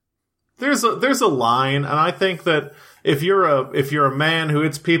there's a line, and I think that if you're a man who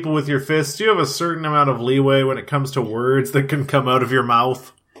hits people with your fists, you have a certain amount of leeway when it comes to words that can come out of your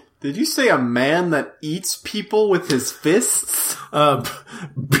mouth. Did you say a man that eats people with his fists?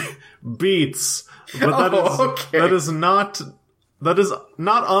 Beats. But that is not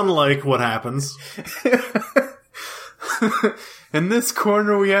unlike what happens. In this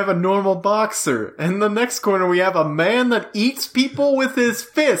corner we have a normal boxer. In the next corner we have a man that eats people with his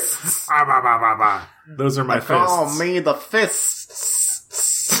fists. Those are my fists. Call me the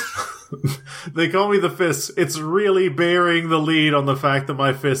fists. They call me the fists. It's really bearing the lead on the fact that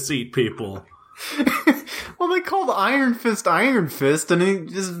my fists eat people. Well, they called Iron Fist, and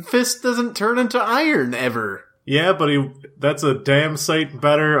his fist doesn't turn into iron ever. Yeah, but that's a damn sight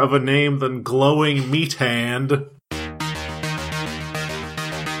better of a name than Glowing Meat Hand.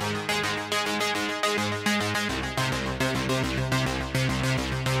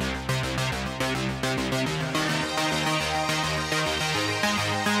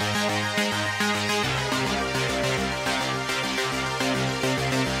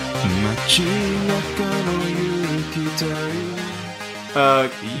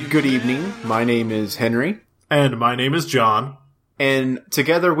 Good evening. My name is Henry. And my name is John. And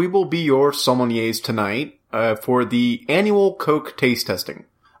together we will be your sommeliers tonight for the annual Coke taste testing.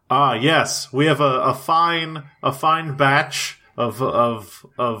 Ah, yes. We have a fine batch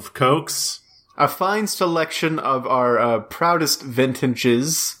of Cokes. A fine selection of our proudest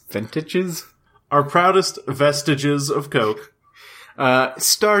vintages. Vintages? Our proudest vestiges of Coke.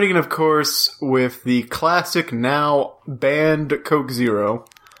 Starting, of course, with the classic, now banned Coke Zero.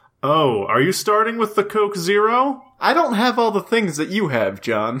 Oh, are you starting with the Coke Zero? I don't have all the things that you have,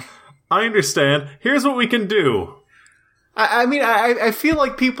 John. I understand. Here's what we can do. I feel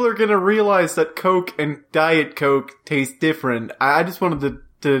like people are gonna realize that Coke and Diet Coke taste different. I just wanted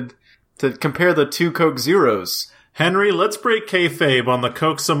to compare the two Coke Zeros. Henry, let's break kayfabe on the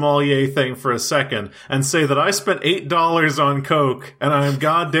Coke sommelier thing for a second and say that I spent $8 on Coke, and I am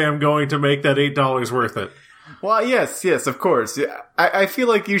goddamn going to make that $8 worth it. Well, yes, of course. I feel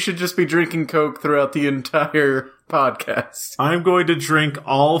like you should just be drinking Coke throughout the entire podcast. I'm going to drink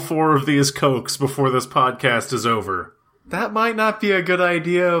all 4 of these Cokes before this podcast is over. That might not be a good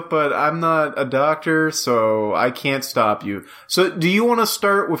idea, but I'm not a doctor, so I can't stop you. So, do you want to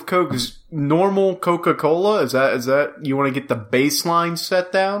start with Coke's normal Coca-Cola? Is that, you want to get the baseline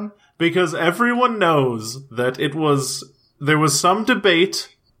set down? Because everyone knows that there was some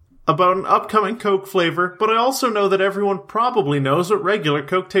debate about an upcoming Coke flavor, but I also know that everyone probably knows what regular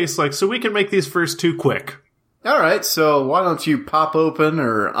Coke tastes like, so we can make these first 2 quick. Alright, so why don't you pop open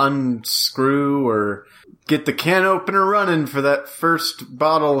or unscrew or get the can opener running for that first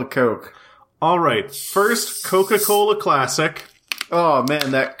bottle of Coke. Alright, first Coca-Cola Classic. Oh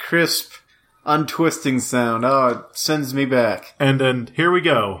man, that crisp untwisting sound. Oh, it sends me back. And here we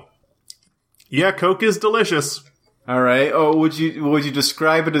go. Yeah, Coke is delicious. Alright, would you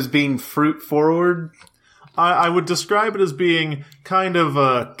describe it as being fruit forward? I would describe it as being kind of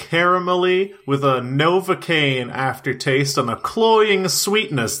caramelly with a Novocaine aftertaste and a cloying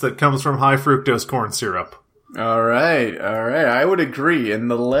sweetness that comes from high fructose corn syrup. Alright, I would agree. And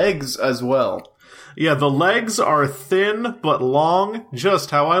the legs as well. Yeah, the legs are thin but long,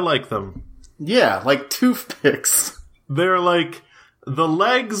 just how I like them. Yeah, like toothpicks. They're like the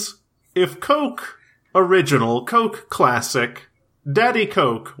legs, if Coke Original, Coke Classic, Daddy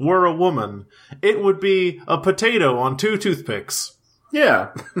Coke were a woman, it would be a potato on 2 toothpicks. Yeah.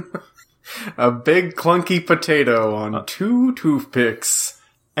 A big clunky potato on 2 toothpicks.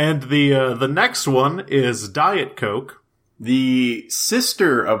 And the next one is Diet Coke. The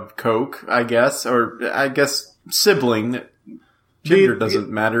sister of Coke, I guess, or I guess sibling. Gender doesn't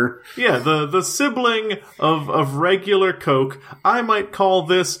matter. Yeah, the sibling of regular Coke. I might call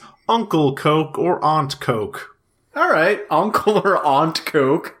this Uncle Coke or Aunt Coke. Alright, Uncle or Aunt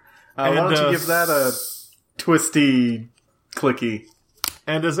Coke. Why don't you give that a twisty, clicky?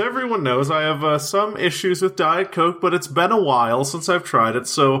 And as everyone knows, I have some issues with Diet Coke, but it's been a while since I've tried it,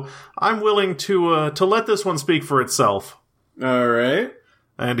 so I'm willing to let this one speak for itself. Alright.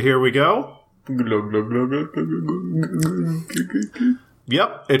 And here we go.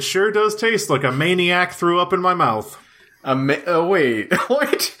 Yep, it sure does taste like a maniac threw up in my mouth. Wait,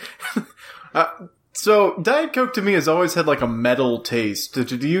 what? So, Diet Coke to me has always had like a metal taste.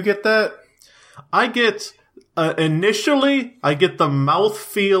 Do you get that? I get, initially, I get the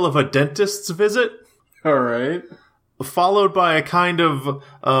mouthfeel of a dentist's visit. Alright. Followed by a kind of,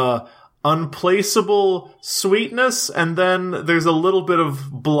 unplaceable sweetness, and then there's a little bit of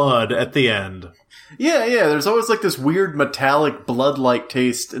blood at the end. Yeah, there's always like this weird metallic blood-like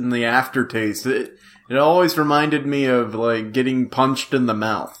taste in the aftertaste. It always reminded me of like getting punched in the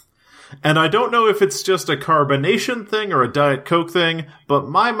mouth. And I don't know if it's just a carbonation thing or a Diet Coke thing, but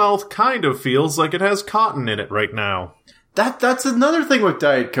my mouth kind of feels like it has cotton in it right now. That's another thing with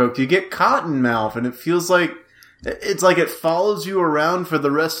Diet Coke. You get cotton mouth, and it feels like it's like it follows you around for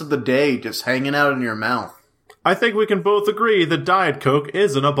the rest of the day, just hanging out in your mouth. I think we can both agree that Diet Coke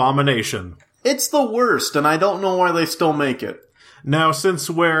is an abomination. It's the worst, and I don't know why they still make it. Now, since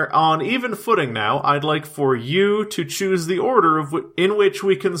we're on even footing now, I'd like for you to choose the order in which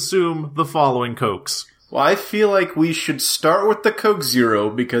we consume the following Cokes. Well, I feel like we should start with the Coke Zero,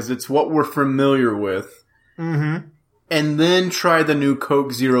 because it's what we're familiar with. Mm-hmm. And then try the new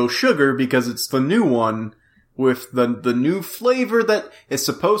Coke Zero Sugar, because it's the new one, with the new flavor that is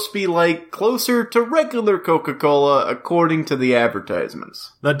supposed to be like closer to regular Coca-Cola according to the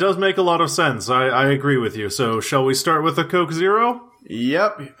advertisements. That does make a lot of sense. I agree with you. So shall we start with the Coke Zero?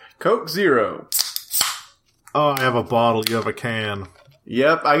 Yep. Coke Zero. Oh, I have a bottle. You have a can.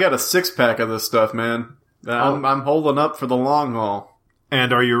 Yep. I got a 6-pack of this stuff, man. I'm holding up for the long haul.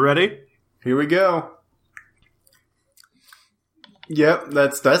 And are you ready? Here we go. Yep.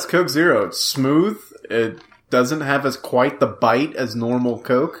 That's Coke Zero. It's smooth. It doesn't have as quite the bite as normal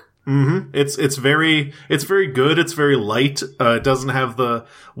Coke. Mm-hmm. It's very good. It's very light. It doesn't have the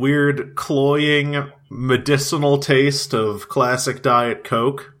weird cloying medicinal taste of classic Diet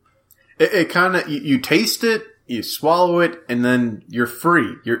Coke. It kind of you taste it, you swallow it, and then you're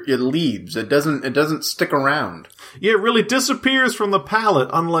free. It leaves. It doesn't stick around. Yeah, it really disappears from the palate,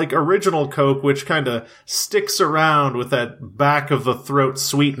 unlike original Coke, which kind of sticks around with that back of the throat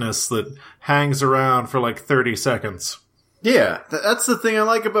sweetness that hangs around for like 30 seconds. Yeah, that's the thing I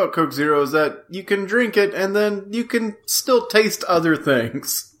like about Coke Zero, is that you can drink it and then you can still taste other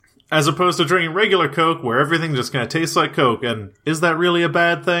things. As opposed to drinking regular Coke, where everything just kind of tastes like Coke, and is that really a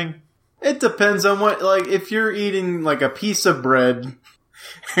bad thing? It depends on what, like, if you're eating like a piece of bread,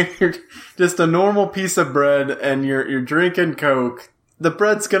 and you're just a normal piece of bread, and you're drinking Coke, the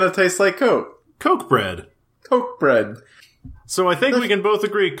bread's gonna taste like Coke. Coke bread. Coke bread. So I think we can both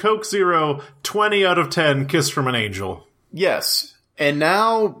agree Coke Zero, 20 out of 10, kiss from an angel. Yes. And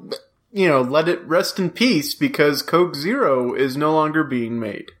now, let it rest in peace, because Coke Zero is no longer being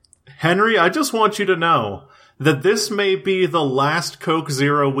made. Henry, I just want you to know that this may be the last Coke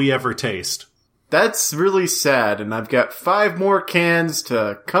Zero we ever taste. That's really sad, and I've got 5 more cans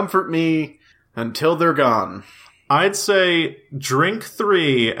to comfort me until they're gone. I'd say drink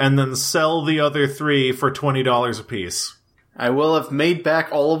 3 and then sell the other 3 for $20 a piece. I will have made back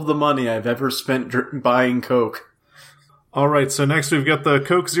all of the money I've ever spent buying Coke. Alright, so next we've got the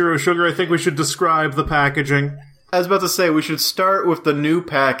Coke Zero Sugar. I think we should describe the packaging. I was about to say, we should start with the new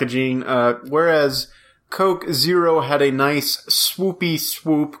packaging, whereas Coke Zero had a nice swoopy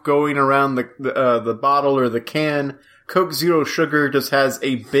swoop going around the bottle or the can. Coke Zero Sugar just has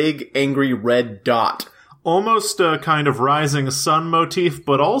a big angry red dot. Almost a kind of rising sun motif,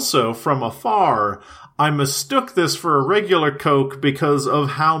 but also from afar, I mistook this for a regular Coke because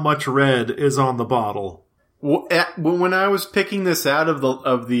of how much red is on the bottle. When I was picking this out of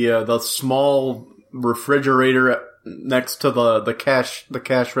the small refrigerator next to the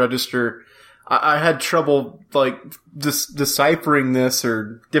cash register, I had trouble deciphering this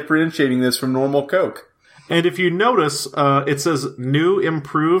or differentiating this from normal Coke. And if you notice, it says new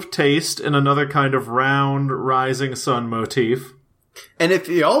improved taste in another kind of round rising sun motif. And if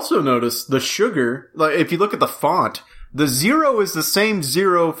you also notice the sugar, like if you look at the font, the zero is the same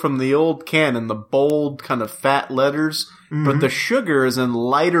zero from the old can in the bold kind of fat letters, but the sugar is in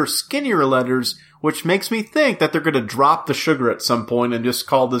lighter, skinnier letters, which makes me think that they're going to drop the sugar at some point and just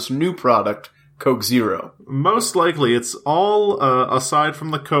call this new product Coke Zero. Most likely. It's all, aside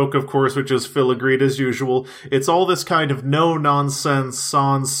from the Coke, of course, which is filigreed as usual, it's all this kind of no-nonsense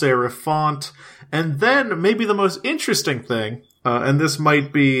sans serif font. And then, maybe the most interesting thing, and this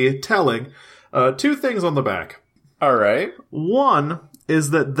might be telling, 2 things on the back. All right. One is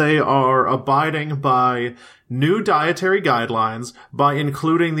that they are abiding by new dietary guidelines by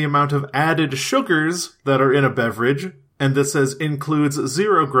including the amount of added sugars that are in a beverage, and this says includes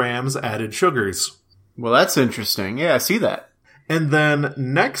 0 grams added sugars. Well, that's interesting. Yeah, I see that. And then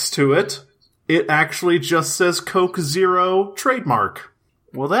next to it, it actually just says Coke Zero trademark.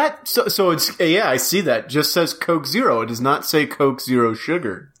 Well, so it's, yeah, I see that. Just says Coke Zero. It does not say Coke Zero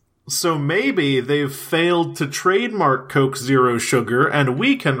Sugar. So maybe they've failed to trademark Coke Zero Sugar, and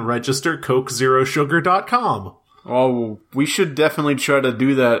we can register CokeZeroSugar.com. Oh, we should definitely try to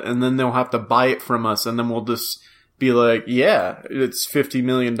do that, and then they'll have to buy it from us, and then we'll just be like, yeah, it's $50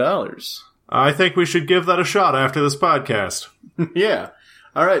 million. I think we should give that a shot after this podcast. Yeah.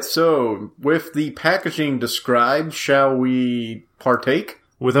 All right, so with the packaging described, shall we partake?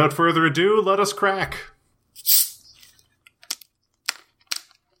 Without further ado, let us crack.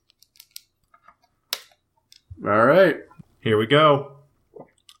 All right. Here we go.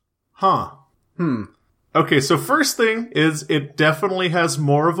 Huh. Okay, so first thing is it definitely has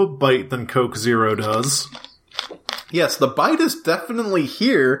more of a bite than Coke Zero does. Yes, the bite is definitely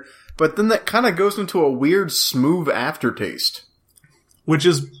here, but then that kind of goes into a weird smooth aftertaste. Which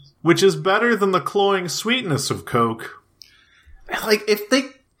is better than the cloying sweetness of Coke. Like, if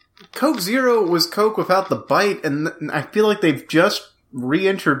Coke Zero was Coke without the bite, and I feel like they've just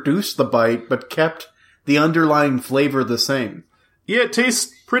reintroduced the bite, but kept the underlying flavor the same. Yeah, it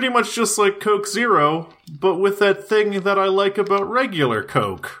tastes pretty much just like Coke Zero, but with that thing that I like about regular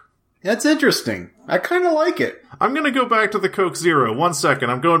Coke. That's interesting. I kind of like it. I'm gonna go back to the Coke Zero. 1 second,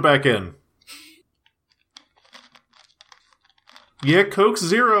 I'm going back in. Yeah, Coke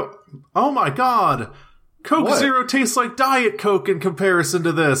Zero. Oh my god! Coke What? Zero tastes like Diet Coke in comparison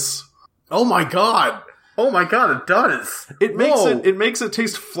to this. Oh my god! Oh my god, it does! It Whoa. makes it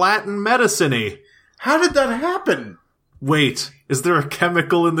taste flat and medicine-y. How did that happen? Wait, is there a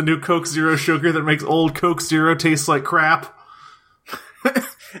chemical in the new Coke Zero Sugar that makes old Coke Zero taste like crap?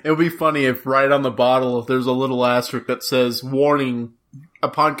 It would be funny if right on the bottle, if there's a little asterisk that says, warning,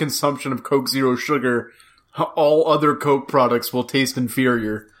 upon consumption of Coke Zero Sugar, all other Coke products will taste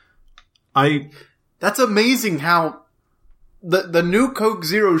inferior. That's amazing how the new Coke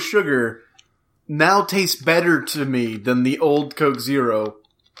Zero Sugar now tastes better to me than the old Coke Zero.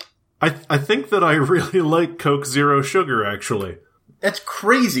 I think that I really like Coke Zero Sugar, actually. That's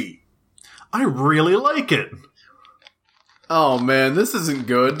crazy. I really like it. Oh man, this isn't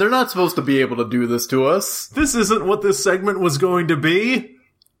good. They're not supposed to be able to do this to us. This isn't what this segment was going to be.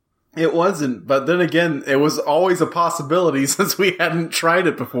 It wasn't, but then again, it was always a possibility since we hadn't tried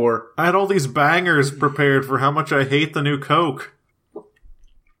it before. I had all these bangers prepared for how much I hate the new Coke.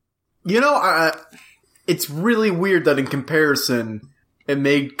 You know, it's really weird that in comparison, it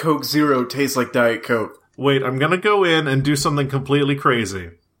made Coke Zero taste like Diet Coke. Wait, I'm gonna go in and do something completely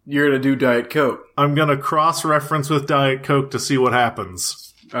crazy. You're gonna do Diet Coke. I'm gonna cross-reference with Diet Coke to see what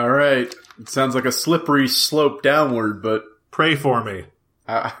happens. Alright. It sounds like a slippery slope downward, but... Pray for me.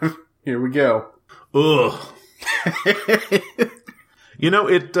 Here we go. Ugh. You know,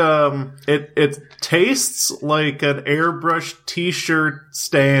 it tastes like an airbrush t-shirt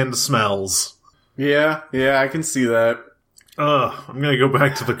stand smells. Yeah, I can see that. Ugh, I'm gonna go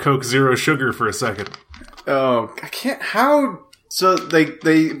back to the Coke Zero Sugar for a second. Oh, I can't, how... So they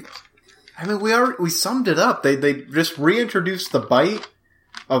I mean, we summed it up. They just reintroduced the bite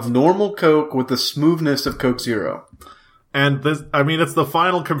of normal Coke with the smoothness of Coke Zero. And this, I mean, it's the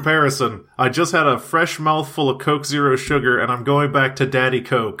final comparison. I just had a fresh mouthful of Coke Zero Sugar, and I'm going back to Daddy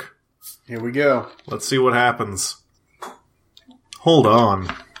Coke. Here we go. Let's see what happens. Hold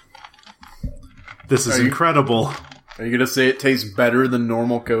on. This is incredible. Are you gonna say it tastes better than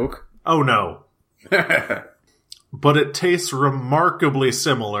normal Coke? Oh no. But it tastes remarkably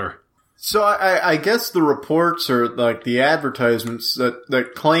similar. So I guess the reports or like the advertisements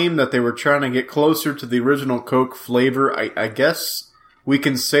that claim that they were trying to get closer to the original Coke flavor, I guess we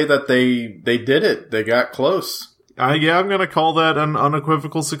can say that they did it. They got close. Yeah, I'm gonna call that an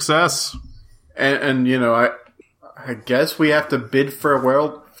unequivocal success. And you know, I guess we have to bid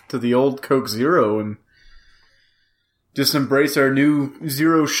farewell to the old Coke Zero and just embrace our new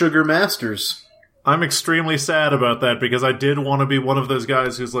zero sugar masters. I'm extremely sad about that because I did want to be one of those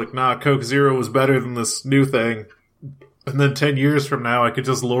guys who's like, nah, Coke Zero was better than this new thing. And then 10 years from now, I could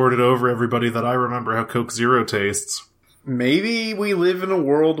just lord it over everybody that I remember how Coke Zero tastes. Maybe we live in a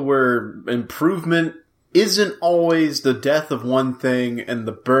world where improvement isn't always the death of one thing and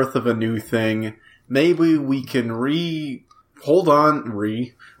the birth of a new thing. Maybe we can hold on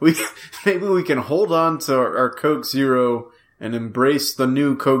to our Coke Zero and embrace the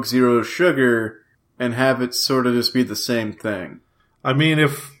new Coke Zero Sugar and have it sort of just be the same thing. I mean,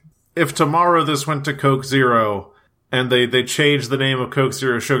 if tomorrow this went to Coke Zero and they changed the name of Coke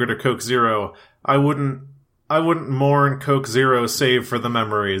Zero Sugar to Coke Zero, I wouldn't mourn Coke Zero save for the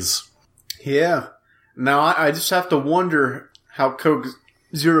memories. Yeah. Now I just have to wonder how Coke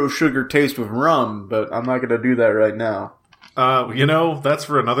Zero Sugar tastes with rum, but I'm not going to do that right now. You know, that's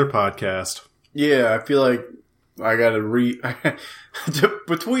for another podcast. Yeah, I feel like I gotta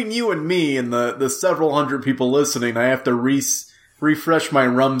between you and me and the several hundred people listening, I have to refresh my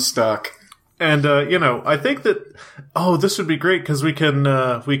rum stock. And, you know, I think that, this would be great because we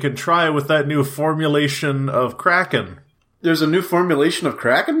can try with that new formulation of Kraken. There's a new formulation of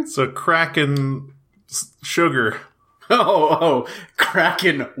Kraken? It's a Kraken sugar. Oh,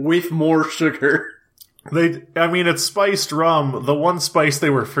 Kraken with more sugar. It's spiced rum. The one spice they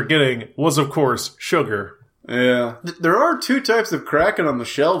were forgetting was, of course, sugar. Yeah. There are two types of Kraken on the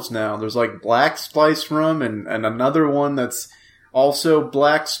shelves now. There's like black spiced rum and another one that's also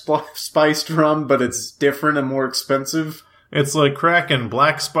black spiced rum, but it's different and more expensive. It's like Kraken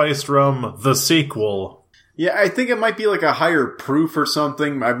Black Spiced Rum, the sequel. Yeah, I think it might be like a higher proof or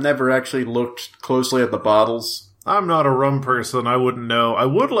something. I've never actually looked closely at the bottles. I'm not a rum person, I wouldn't know. I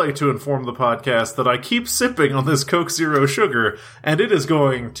would like to inform the podcast that I keep sipping on this Coke Zero Sugar, and it is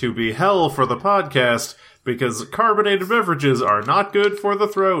going to be hell for the podcast, because carbonated beverages are not good for the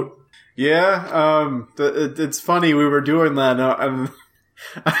throat. Yeah, it's funny, we were doing that, and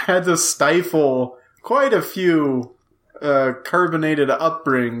I had to stifle quite a few carbonated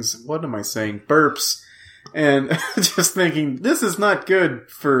upbrings. What am I saying? Burps. And just thinking, this is not good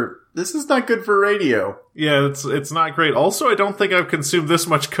for radio. Yeah, it's not great. Also, I don't think I've consumed this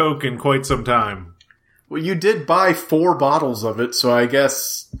much Coke in quite some time. Well, you did buy 4 bottles of it, so I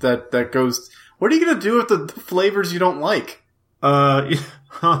guess that goes... What are you going to do with the flavors you don't like? I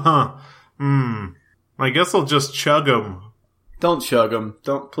guess I'll just chug them. Don't chug them.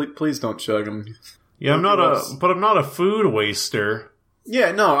 Please don't chug them. Yeah, I'm not a food waster.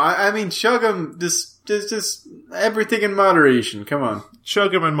 Yeah, no, I mean, chug them, just everything in moderation, come on.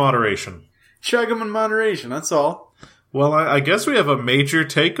 Chug them in moderation. Chug them in moderation, that's all. Well, I guess we have a major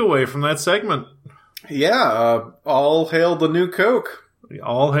takeaway from that segment. Yeah, all hail the new Coke.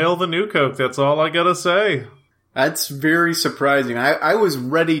 All hail the new Coke, that's all I gotta say. That's very surprising. I was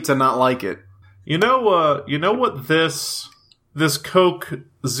ready to not like it. You know what this Coke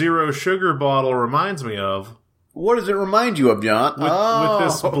Zero Sugar bottle reminds me of? What does it remind you of, John? With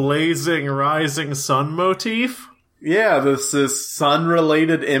this blazing, rising sun motif? Yeah, this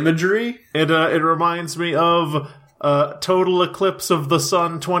sun-related imagery. It reminds me of Total Eclipse of the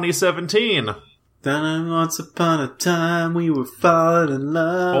Sun 2017. Then once upon a time we were falling in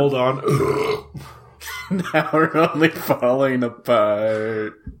love. Hold on. Now we're only falling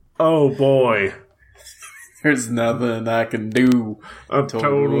apart. Oh boy. There's nothing I can do. A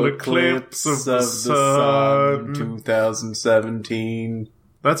total eclipse of the sun. 2017.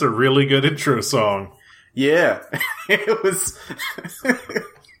 That's a really good intro song. Yeah. It was...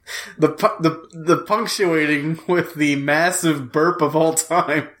 the punctuating with the massive burp of all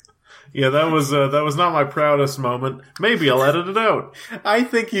time. Yeah, that was not my proudest moment. Maybe I'll edit it out. I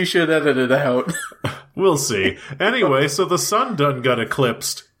think you should edit it out. We'll see. Anyway, so the sun done got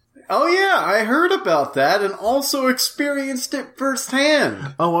eclipsed. Oh yeah, I heard about that and also experienced it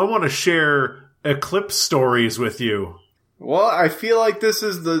firsthand. Oh, I want to share eclipse stories with you. Well, I feel like this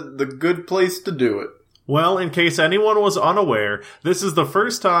is the good place to do it. Well, in case anyone was unaware, this is the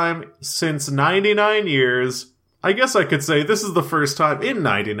first time since 99 years, I guess I could say this is the first time in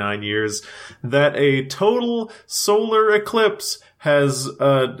 99 years, that a total solar eclipse has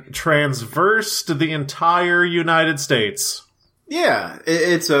transversed the entire United States. Yeah,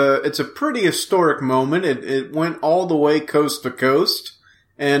 it's a pretty historic moment. It went all the way coast to coast,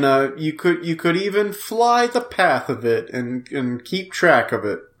 and you could even fly the path of it and keep track of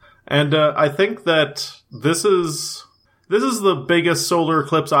it. And I think that this is the biggest solar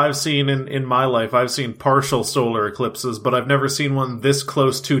eclipse I've seen in my life. I've seen partial solar eclipses, but I've never seen one this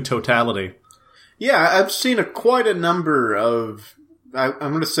close to totality. Yeah, I've seen quite a number of, I'm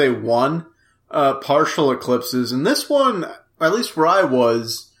going to say one, partial eclipses, and this one, at least where I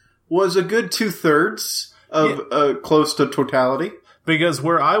was a good 2/3 of close to totality. Because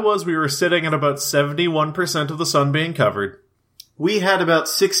where I was, we were sitting at about 71% of the sun being covered. We had about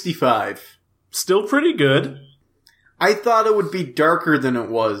 65. Still pretty good. I thought it would be darker than it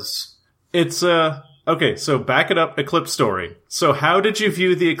was. It's, okay, so back it up, eclipse story. So how did you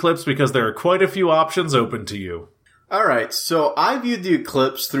view the eclipse? Because there are quite a few options open to you. Alright, so I viewed the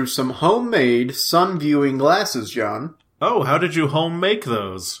eclipse through some homemade sun viewing glasses, John. Oh, how did you home make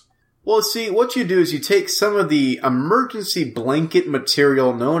those? Well, see, what you do is you take some of the emergency blanket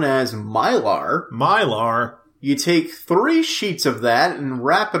material known as Mylar. Mylar? You take 3 sheets of that and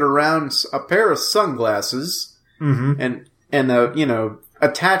wrap it around a pair of sunglasses. Mm-hmm. And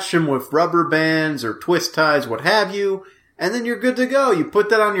attach them with rubber bands or twist ties, what have you. And then you're good to go. You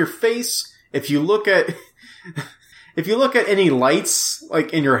put that on your face. If you look at any lights,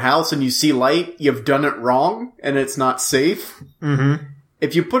 like in your house and you see light, you've done it wrong and it's not safe. Mm-hmm.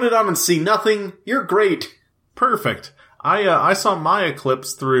 If you put it on and see nothing, you're great. Perfect. I saw my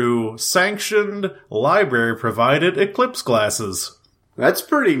eclipse through sanctioned, library-provided eclipse glasses. That's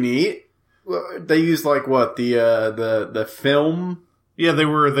pretty neat. They used like what the film. Yeah, they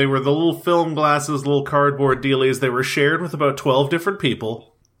were the little film glasses, little cardboard dealies. They were shared with about 12 different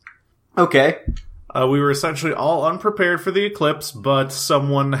people. Okay. We were essentially all unprepared for the eclipse, but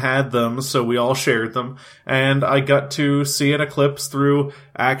someone had them, so we all shared them. And I got to see an eclipse through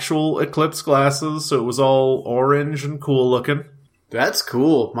actual eclipse glasses, so it was all orange and cool looking. That's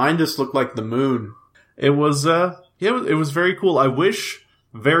cool. Mine just looked like the moon. It was, it was very cool. I wish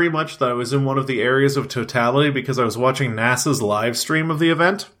very much that I was in one of the areas of totality because I was watching NASA's live stream of the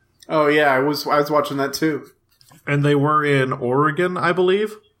event. Oh yeah, I was watching that too. And they were in Oregon, I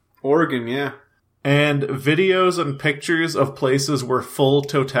believe. Oregon, yeah. And videos and pictures of places where full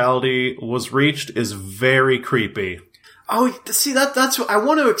totality was reached is very creepy. Oh, see, that's what I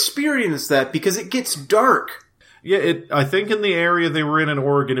want to experience that because it gets dark. Yeah, I think in the area they were in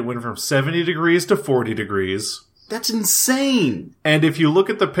Oregon, it went from 70 degrees to 40 degrees. That's insane. And if you look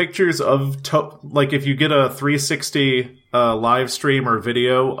at the pictures of, like if you get a 360 live stream or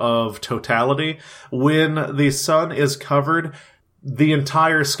video of totality, when the sun is covered, the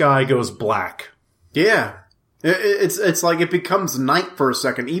entire sky goes black. Yeah. It's like it becomes night for a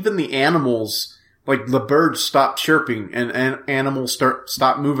second. Even the animals, like the birds stop chirping and animals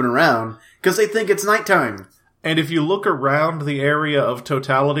stop moving around because they think it's nighttime. And if you look around the area of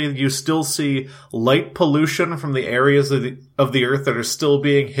totality, you still see light pollution from the areas of the Earth that are still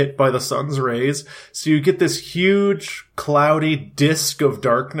being hit by the sun's rays. So you get this huge, cloudy disk of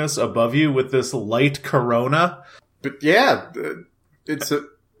darkness above you with this light corona. But yeah, it's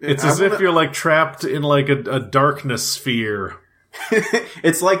as if you're like trapped in like a darkness sphere.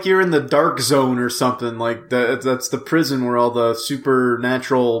 It's like you're in the dark zone or something. Like that's the prison where all the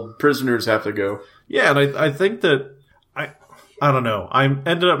supernatural prisoners have to go. Yeah, and I think that I don't know. I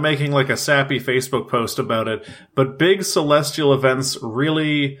ended up making like a sappy Facebook post about it, but big celestial events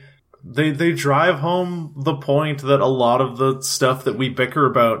really they drive home the point that a lot of the stuff that we bicker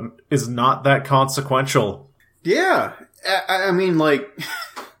about is not that consequential. Yeah, I mean, like,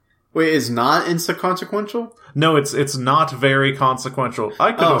 wait, is not inconsequential? No, it's not very consequential.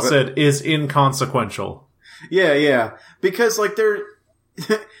 I could have said is inconsequential. Yeah, because like the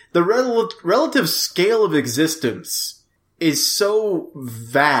relative scale of existence is so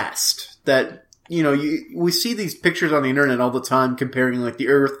vast that, you know, we see these pictures on the internet all the time comparing like the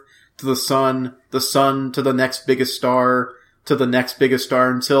Earth to the sun to the next biggest star, to the next biggest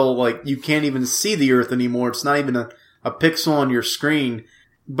star until like you can't even see the Earth anymore. It's not even a pixel on your screen.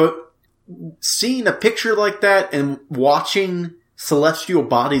 But seeing a picture like that and watching celestial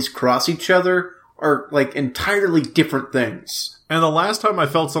bodies cross each other are like entirely different things. And the last time I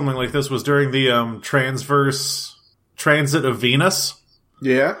felt something like this was during the transverse transit of Venus.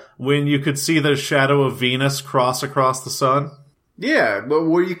 Yeah. When you could see the shadow of Venus cross across the sun. Yeah, but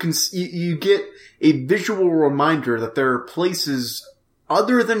where you can you get a visual reminder that there are places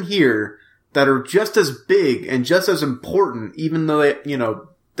other than here that are just as big and just as important, even though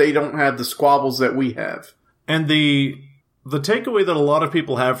they don't have the squabbles that we have. And the takeaway that a lot of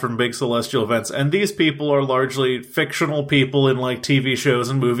people have from big celestial events, and these people are largely fictional people in like TV shows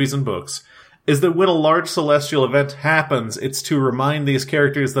and movies and books, is that when a large celestial event happens, it's to remind these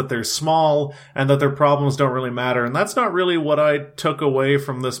characters that they're small and that their problems don't really matter. And that's not really what I took away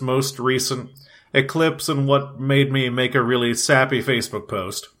from this most recent eclipse and what made me make a really sappy Facebook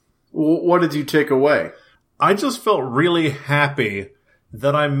post. What did you take away? I just felt really happy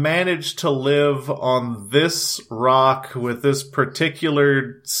that I managed to live on this rock with this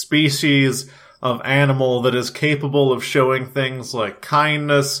particular species of animal that is capable of showing things like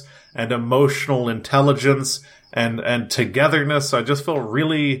kindness and emotional intelligence and togetherness. I just felt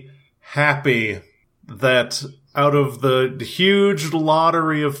really happy that out of the huge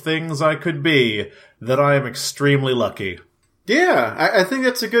lottery of things I could be, that I am extremely lucky. Yeah, I think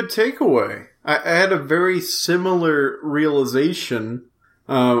that's a good takeaway. I had a very similar realization.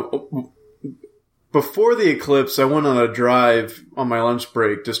 Before the eclipse, I went on a drive on my lunch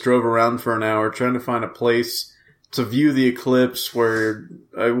break, just drove around for an hour trying to find a place to view the eclipse where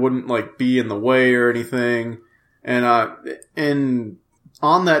I wouldn't like be in the way or anything. And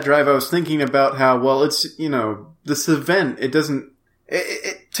on that drive, I was thinking about how, well, it's, this event,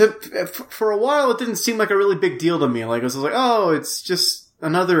 for a while, it didn't seem like a really big deal to me. Like, I was like, oh, it's just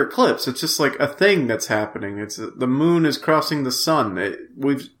another eclipse. It's just like a thing that's happening. It's the moon is crossing the sun.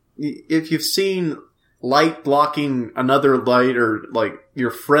 If you've seen light blocking another light or like your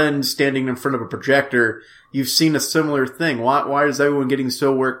friend standing in front of a projector, you've seen a similar thing. Why is everyone getting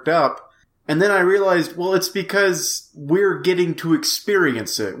so worked up? And then I realized, well, it's because we're getting to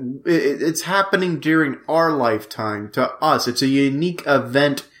experience it. It's happening during our lifetime to us. It's a unique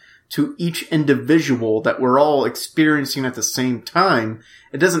event to each individual that we're all experiencing at the same time.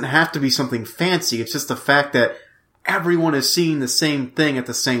 It doesn't have to be something fancy. It's just the fact that everyone is seeing the same thing at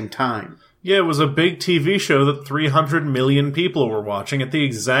the same time. Yeah, it was a big TV show that 300 million people were watching at the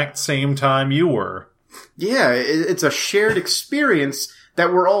exact same time you were. Yeah, it's a shared experience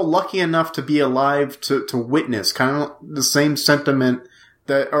that we're all lucky enough to be alive to witness. Kind of the same sentiment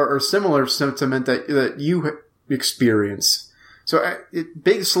that, or similar sentiment that you experience. So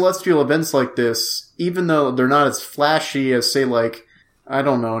big celestial events like this, even though they're not as flashy as, say, like, I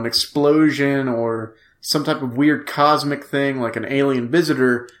don't know, an explosion or some type of weird cosmic thing like an alien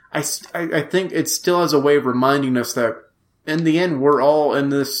visitor, I think it still has a way of reminding us that in the end we're all in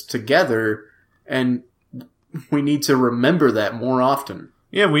this together, and we need to remember that more often.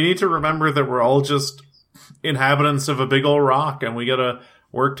 Yeah, we need to remember that we're all just inhabitants of a big old rock, and we gotta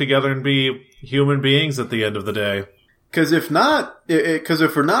work together and be human beings at the end of the day. Because if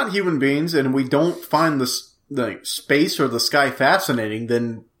we're not human beings and we don't find the space or the sky fascinating,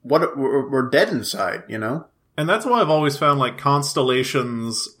 then we're dead inside, you know? And that's why I've always found, like,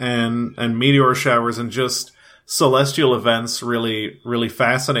 constellations and meteor showers and just celestial events really, really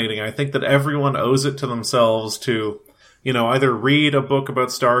fascinating. I think that everyone owes it to themselves to, you know, either read a book about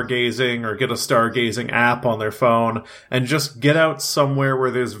stargazing or get a stargazing app on their phone and just get out somewhere where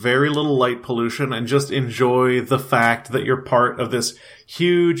there's very little light pollution and just enjoy the fact that you're part of this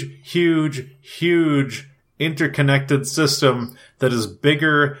huge, huge, huge interconnected system that is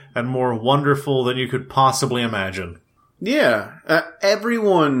bigger and more wonderful than you could possibly imagine. Yeah,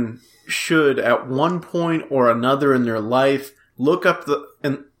 everyone should at one point or another in their life look up to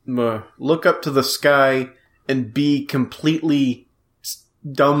the sky and be completely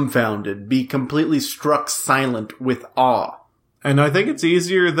dumbfounded, be completely struck silent with awe. And I think it's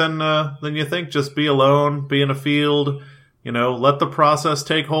easier than you think. Just be alone, be in a field, you know, let the process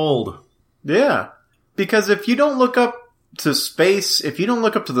take hold. Yeah. Because if you don't look up to space, if you don't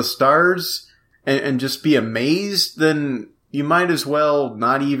look up to the stars and just be amazed, then you might as well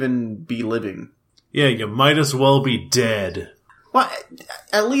not even be living. Yeah, you might as well be dead. Well,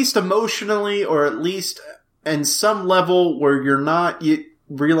 at least emotionally, or at least in some level where you're not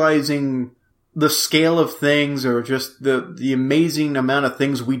realizing the scale of things or just the amazing amount of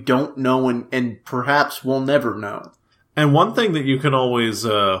things we don't know and perhaps we'll never know. And one thing that you can always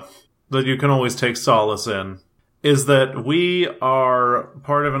take solace in is that we are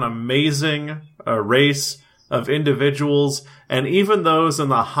part of an amazing race of individuals, and even those in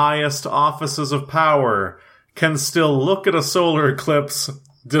the highest offices of power can still look at a solar eclipse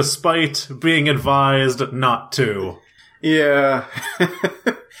despite being advised not to. Yeah.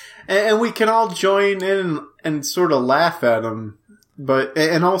 And we can all join in and sort of laugh at him,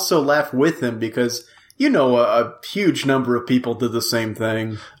 and also laugh with him because, you know, a huge number of people did the same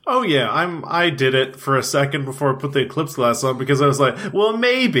thing. Oh yeah, I did it for a second before I put the eclipse glass on because I was like, well,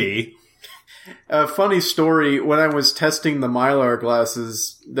 maybe. A funny story, when I was testing the Mylar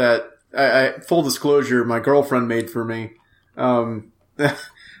glasses that I full disclosure, my girlfriend made for me,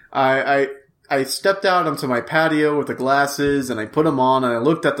 I stepped out onto my patio with the glasses and I put them on and I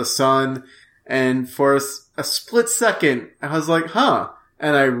looked at the sun, and for a split second I was like, huh.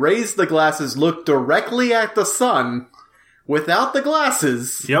 And I raised the glasses, looked directly at the sun without the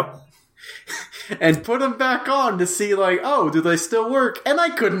glasses. Yep. And put them back on to see, like, oh, do they still work? And I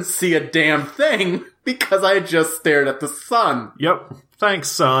couldn't see a damn thing because I just stared at the sun. Yep. Thanks,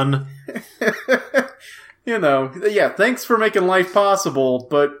 sun. You know, yeah, thanks for making life possible,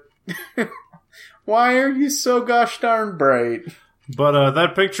 but why are you so gosh darn bright? But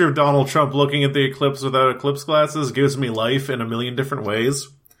that picture of Donald Trump looking at the eclipse without eclipse glasses gives me life in a million different ways.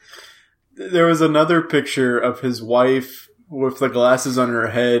 There was another picture of his wife with the glasses on her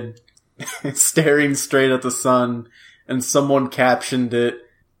head, staring straight at the sun, and someone captioned it,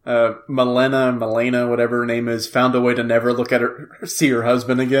 Malena, whatever her name is, found a way to never look at her, see her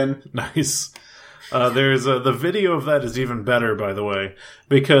husband again. Nice. There's the video of that is even better, by the way,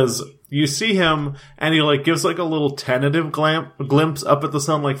 because you see him and he like gives like a little tentative glimpse up at the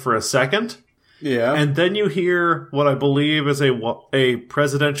sun, like for a second. Yeah. And then you hear what I believe is a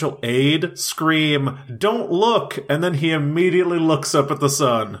presidential aide scream, "Don't look!" And then he immediately looks up at the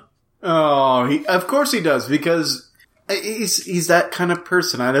sun. Oh, of course he does, because he's that kind of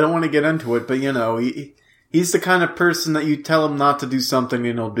person. I don't want to get into it, but you know, he's the kind of person that you tell him not to do something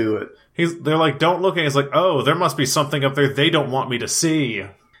and he'll do it. They're like, "Don't look," and he's like, "Oh, there must be something up there they don't want me to see."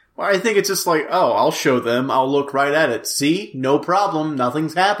 Well, I think it's just like, oh, I'll show them. I'll look right at it. See? No problem.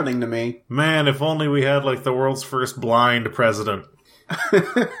 Nothing's happening to me. Man, if only we had like the world's first blind president.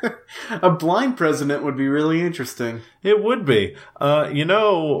 A blind president would be really interesting. It would be. You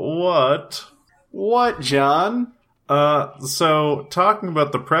know what? What, John? So talking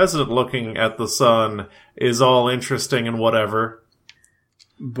about the president looking at the sun is all interesting and whatever.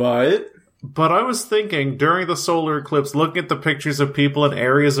 But I was thinking, during the solar eclipse, looking at the pictures of people in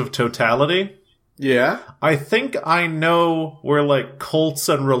areas of totality, yeah, I think I know where, like, cults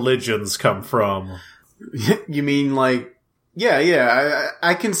and religions come from. You mean, like, yeah,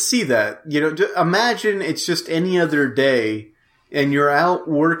 I can see that. You know, imagine it's just any other day, and you're out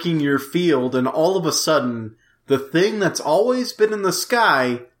working your field, and all of a sudden, the thing that's always been in the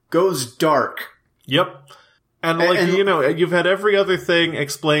sky goes dark. Yep. And, like, you know, you've had every other thing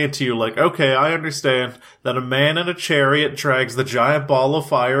explained to you, like, okay, I understand that a man in a chariot drags the giant ball of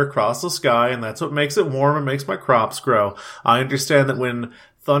fire across the sky, and that's what makes it warm and makes my crops grow. I understand that when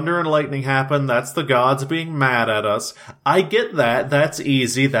thunder and lightning happen, that's the gods being mad at us. I get that. That's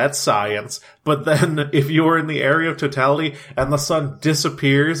easy. That's science. But then, if you're in the area of totality and the sun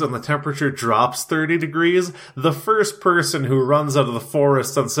disappears and the temperature drops 30 degrees, the first person who runs out of the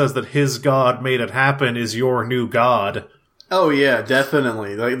forest and says that his god made it happen is your new god. Oh yeah,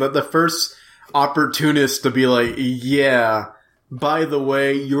 definitely. Like, the first opportunist to be like, yeah, by the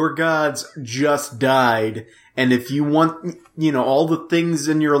way, your gods just died, and if you want, you know, all the things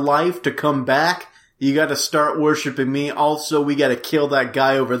in your life to come back, you gotta start worshiping me. Also, we gotta kill that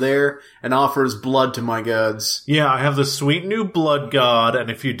guy over there and offer his blood to my gods. Yeah, I have the sweet new blood god, and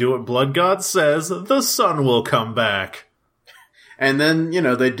if you do what blood god says, the sun will come back. And then, you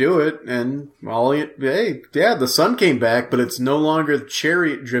know, they do it, and, well, hey, yeah, the sun came back, but it's no longer the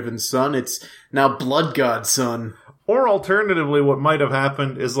chariot-driven sun, it's now blood god sun. Or alternatively, what might have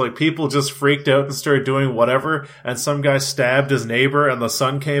happened is, like, people just freaked out and started doing whatever, and some guy stabbed his neighbor, and the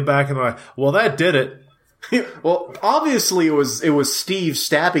sun came back, and they're like, well, that did it. Well, obviously it was Steve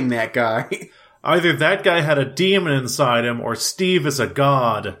stabbing that guy. Either that guy had a demon inside him, or Steve is a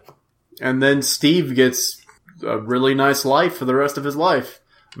god. And then Steve gets a really nice life for the rest of his life.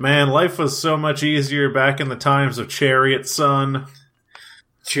 Man, life was so much easier back in the times of Chariot Sun.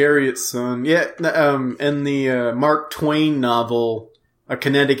 Chariot Sun. Yeah, in the Mark Twain novel, A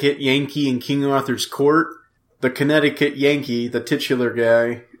Connecticut Yankee in King Arthur's Court, the Connecticut Yankee, the titular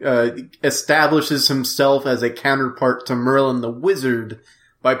guy, establishes himself as a counterpart to Merlin the Wizard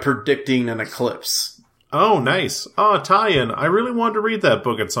by predicting an eclipse. Oh, nice. Oh, tie-in. I really wanted to read that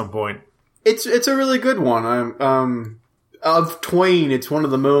book at some point. It's a really good one. Of Twain, it's one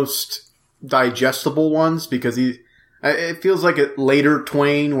of the most digestible ones because it feels like a later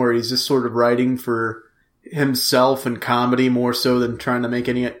Twain where he's just sort of writing for himself and comedy more so than trying to make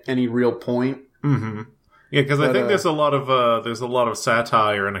any real point. Mm-hmm. Yeah, because I think there's a lot of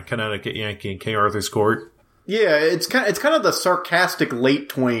satire in A Connecticut Yankee in King Arthur's Court. Yeah, it's kind of the sarcastic late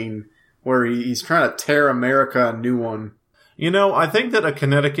Twain where he's trying to tear America a new one. You know, I think that A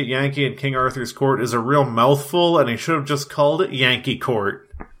Connecticut Yankee in King Arthur's Court is a real mouthful, and he should have just called it Yankee Court.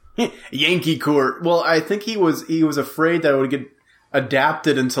 Yankee Court. Well, I think he was afraid that it would get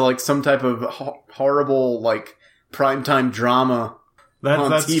adapted into like some type of horrible like primetime drama.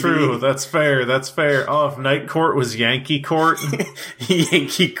 That's TV. True. That's fair. Oh, if Night Court was Yankee Court.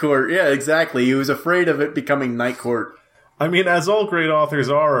 Yankee Court. Yeah, exactly. He was afraid of it becoming Night Court. I mean, as all great authors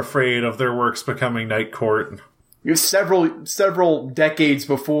are afraid of their works becoming Night Court. It was several decades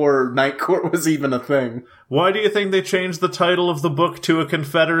before Night Court was even a thing. Why do you think they changed the title of the book to A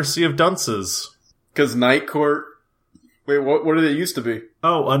Confederacy of Dunces? Because Night Court... Wait, what did it used to be?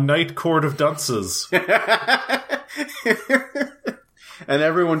 Oh, A Night Court of Dunces. And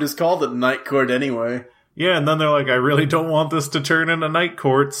everyone just called it Night Court anyway. Yeah, and then they're like, I really don't want this to turn into Night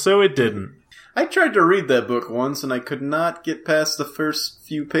Court, so it didn't. I tried to read that book once, and I could not get past the first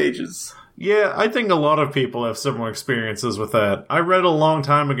few pages. Yeah, I think a lot of people have similar experiences with that. I read it a long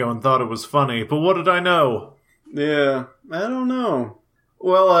time ago and thought it was funny, but what did I know? Yeah, I don't know.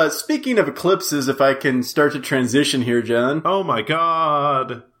 Well, speaking of eclipses, if I can start to transition here, John. Oh my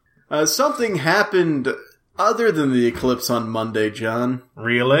god. Something happened other than the eclipse on Monday, John.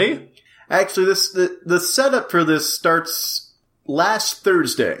 Really? Actually, the setup for this starts last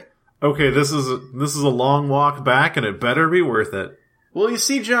Thursday. Okay, this is a long walk back, and it better be worth it. Well, you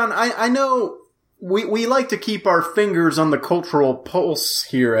see, John, I know we like to keep our fingers on the cultural pulse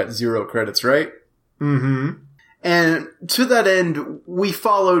here at Zero Credits, right? Mm-hmm. And to that end, we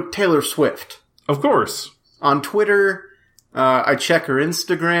follow Taylor Swift. Of course. On Twitter, I check her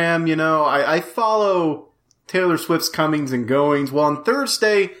Instagram, you know, I follow Taylor Swift's comings and goings. Well, on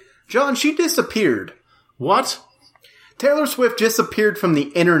Thursday, John, she disappeared. What? Taylor Swift disappeared from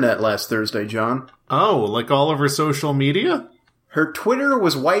the internet last Thursday, John. Oh, like all of her social media? Her Twitter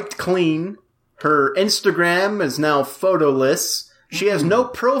was wiped clean. Her Instagram is now photoless. She has no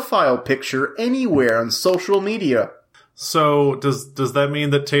profile picture anywhere on social media. So, does that mean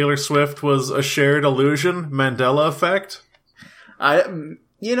that Taylor Swift was a shared illusion? Mandela effect?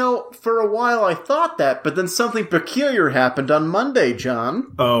 For a while I thought that, but then something peculiar happened on Monday,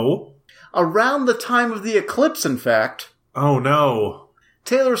 John. Oh? Around the time of the eclipse, in fact. Oh no.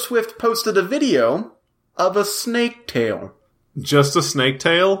 Taylor Swift posted a video of a snake tail. Just a snake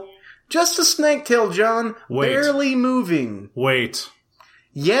tail? Just a snake tail, John. Wait. Barely moving. Wait.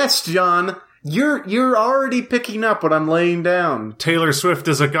 Yes, John. You're already picking up what I'm laying down. Taylor Swift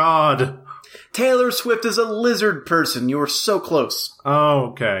is a god. Taylor Swift is a lizard person. You are so close. Oh,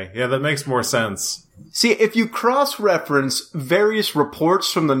 okay. Yeah, that makes more sense. See, if you cross-reference various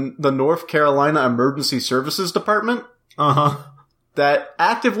reports from the North Carolina Emergency Services Department, that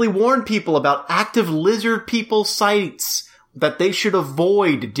actively warn people about active lizard people sites that they should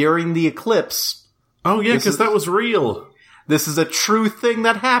avoid during the eclipse. Oh yeah, because that was real. This is a true thing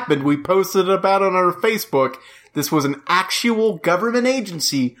that happened. We posted about it on our Facebook. This was an actual government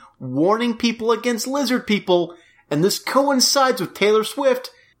agency warning people against lizard people, and this coincides with Taylor Swift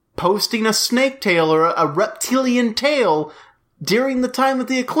posting a snake tail or a reptilian tail during the time of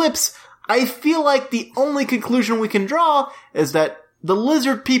the eclipse. I feel like the only conclusion we can draw is that the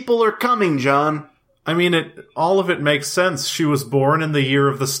lizard people are coming, John. I mean, all of it makes sense. She was born in the year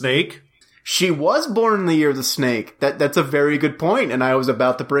of the snake. She was born in the year of the snake. That's a very good point, and I was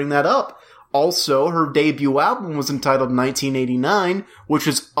about to bring that up. Also, her debut album was entitled 1989, which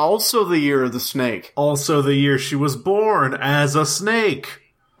is also the year of the snake. Also the year she was born as a snake.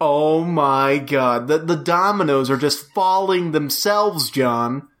 Oh my god, the dominoes are just falling themselves,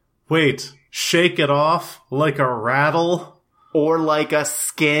 John. Wait, shake it off like a rattle? Or like a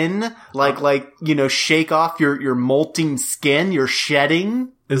skin, shake off your molting skin, your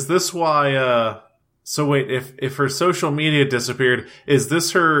shedding. Is this why, so wait, if her social media disappeared, is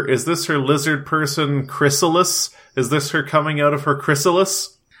this her lizard person chrysalis? Is this her coming out of her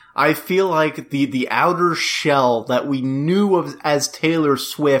chrysalis? I feel like the outer shell that we knew of as Taylor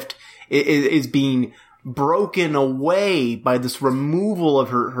Swift is being broken away by this removal of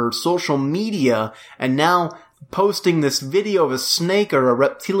her social media, and now posting this video of a snake or a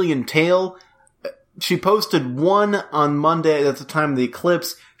reptilian tail. She posted one on Monday at the time of the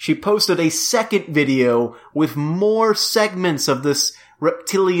eclipse. She posted a second video with more segments of this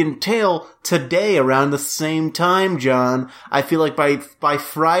reptilian tail today around the same time, John. I feel like by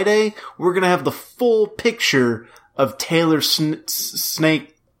Friday, we're gonna have the full picture of Taylor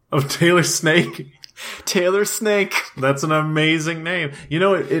Snake. Of Taylor Snake? Taylor Snake. That's an amazing name. You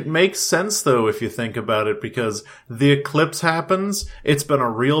know, it makes sense, though, if you think about it, because the eclipse happens. It's been a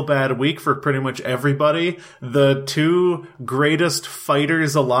real bad week for pretty much everybody. The two greatest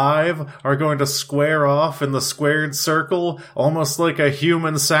fighters alive are going to square off in the squared circle, almost like a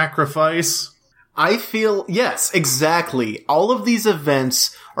human sacrifice. I feel, yes, exactly. All of these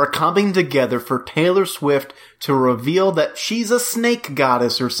events are coming together for Taylor Swift to reveal that she's a snake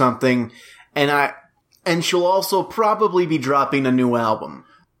goddess or something, and she'll also probably be dropping a new album.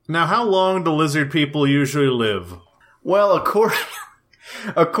 Now, how long do lizard people usually live? Well,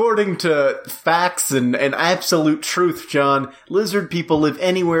 according to facts and absolute truth, John, lizard people live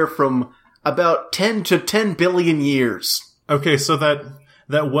anywhere from about 10 to 10 billion years. Okay, so that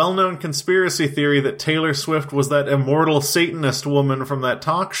well-known conspiracy theory that Taylor Swift was that immortal Satanist woman from that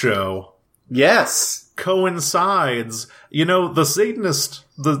talk show. Yes. Coincides. You know, the Satanist,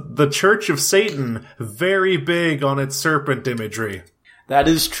 the Church of Satan, very big on its serpent imagery. That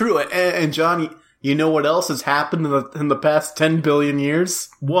is true. And John, you know what else has happened in the past 10 billion years?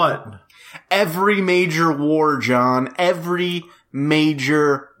 What? Every major war, John. Every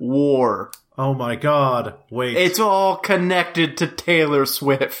major war. Oh my god. Wait. It's all connected to Taylor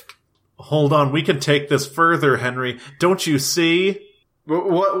Swift. Hold on, we can take this further, Henry. Don't you see?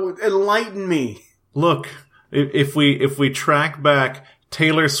 What? Enlighten me. Look, if we track back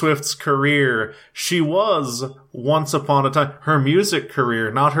Taylor Swift's career, she was, once upon a time, her music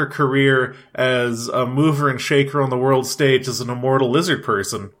career, not her career as a mover and shaker on the world stage as an immortal lizard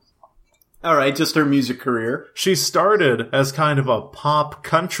person. Alright, just her music career. She started as kind of a pop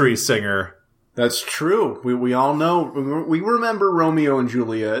country singer. That's true. We all know. We remember Romeo and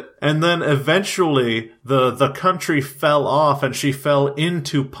Juliet. And then eventually the country fell off and she fell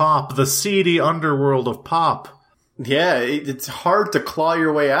into pop, the seedy underworld of pop. Yeah, it's hard to claw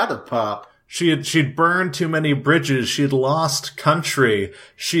your way out of pop. She'd burned too many bridges. She'd lost country.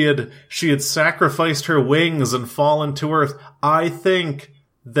 She had sacrificed her wings and fallen to earth. I think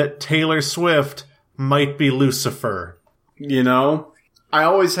that Taylor Swift might be Lucifer. You know, I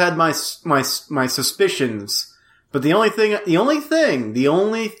always had my suspicions, but the only thing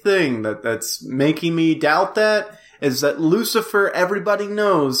that's making me doubt that is that Lucifer, everybody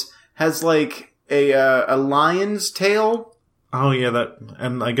knows, has like a lion's tail. Oh yeah,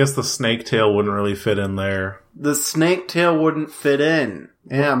 and I guess the snake tail wouldn't really fit in there. The snake tail wouldn't fit in.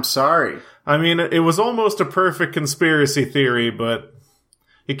 Yeah, I'm sorry. I mean, it was almost a perfect conspiracy theory, but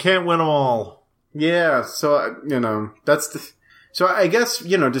you can't win them all. Yeah, so, so I guess,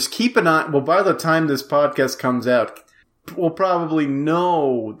 just keep an eye. Well, by the time this podcast comes out, we'll probably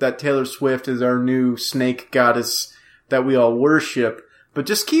know that Taylor Swift is our new snake goddess that we all worship. But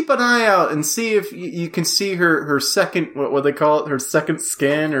just keep an eye out and see if you can see her second, what they call it, her second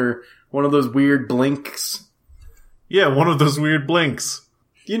skin, or one of those weird blinks. Yeah, one of those weird blinks.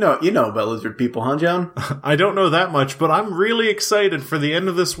 You know about lizard people, huh, John? I don't know that much, but I'm really excited for the end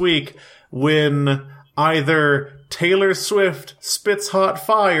of this week when either Taylor Swift spits hot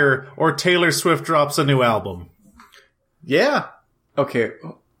fire or Taylor Swift drops a new album. Yeah. Okay.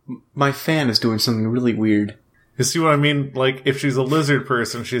 My fan is doing something really weird. You see what I mean? Like, if she's a lizard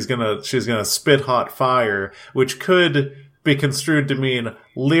person, she's gonna spit hot fire, which could be construed to mean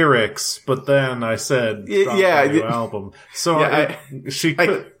lyrics, but then I said drop a new album. So she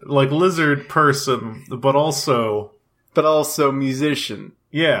could, like, lizard person, but also musician.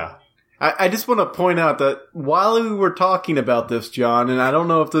 Yeah. I just want to point out that while we were talking about this, John, and I don't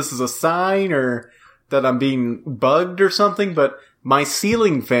know if this is a sign or that I'm being bugged or something, but my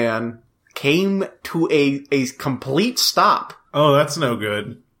ceiling fan came to a complete stop. Oh, that's no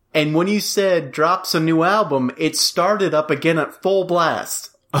good. And when you said drops a new album, it started up again at full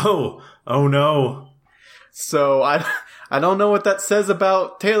blast. Oh no. So I don't know what that says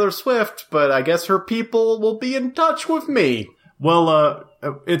about Taylor Swift, but I guess her people will be in touch with me. Well,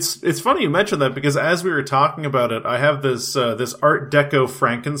 it's funny you mentioned that because as we were talking about it, I have this Art Deco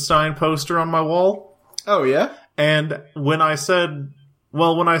Frankenstein poster on my wall. Oh yeah? And when I said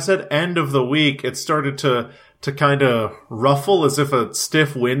end of the week, it started to kind of ruffle as if a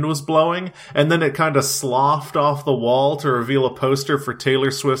stiff wind was blowing, and then it kind of sloughed off the wall to reveal a poster for Taylor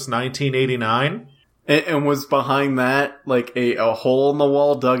Swift's 1989. And was behind that like a hole in the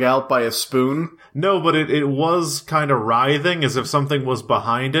wall dug out by a spoon? No, but it was kind of writhing as if something was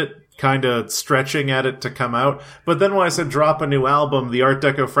behind it, kind of stretching at it to come out. But then when I said drop a new album, the Art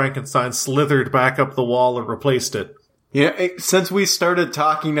Deco Frankenstein slithered back up the wall and replaced it. Yeah, since we started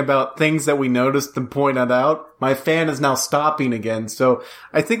talking about things that we noticed and pointed out, my fan is now stopping again. So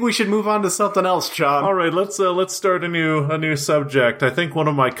I think we should move on to something else, John. All right, let's start a new subject. I think one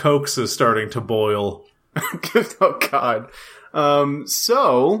of my Cokes is starting to boil. Oh God.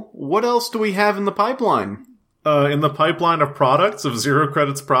 So what else do we have in the pipeline? In the pipeline of products, of Zero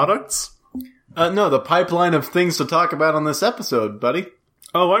Credits products? No, the pipeline of things to talk about on this episode, buddy.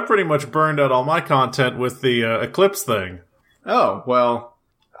 Oh, I pretty much burned out all my content with the Eclipse thing. Oh, well,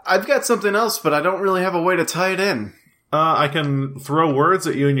 I've got something else, but I don't really have a way to tie it in. I can throw words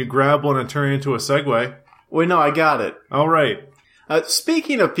at you and you grab one and turn it into a segue. Wait, no, I got it. All right.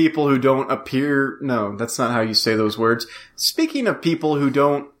 Speaking of people who don't appear... No, that's not how you say those words. Speaking of people who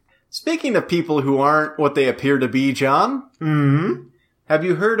aren't what they appear to be, John. Mm-hmm. Have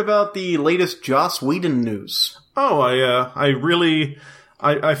you heard about the latest Joss Whedon news? Oh,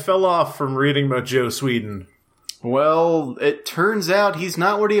 I fell off from reading about Joss Whedon. Well, it turns out he's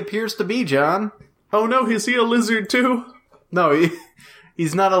not what he appears to be, John. Oh no, is he a lizard too? No,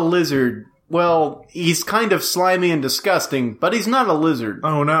 he's not a lizard. Well, he's kind of slimy and disgusting, but he's not a lizard.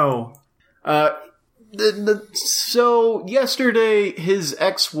 Oh no. So yesterday, his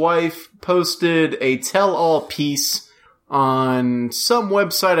ex-wife posted a tell-all piece on some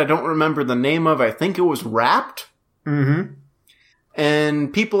website I don't remember the name of. I think it was Wrapped. Mm-hmm.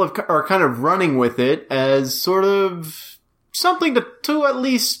 And people are kind of running with it as sort of something to at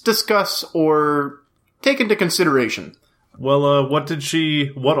least discuss or take into consideration. Well,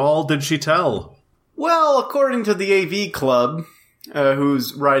 what all did she tell? Well, according to the AV Club,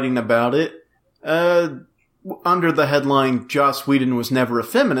 who's writing about it, under the headline, Joss Whedon was never a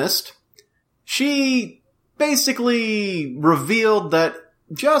feminist, she basically revealed that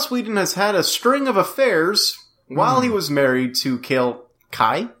Joss Whedon has had a string of affairs while he was married to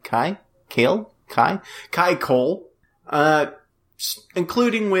Kai Cole,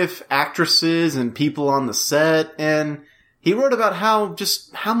 including with actresses and people on the set, and he wrote about how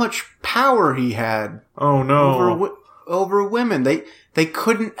much power he had. Oh no. Over women. They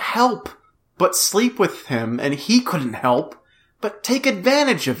couldn't help but sleep with him, and he couldn't help but take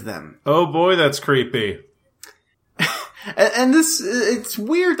advantage of them. Oh boy, that's creepy. And it's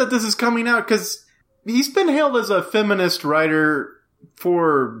weird that this is coming out, because he's been hailed as a feminist writer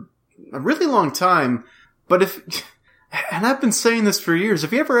for a really long time, but and I've been saying this for years,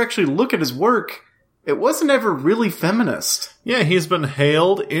 if you ever actually look at his work, it wasn't ever really feminist. Yeah, he's been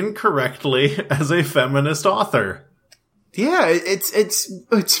hailed incorrectly as a feminist author. Yeah,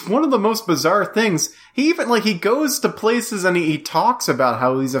 it's one of the most bizarre things. He even, he goes to places and he talks about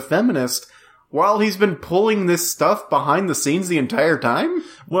how he's a feminist while he's been pulling this stuff behind the scenes the entire time?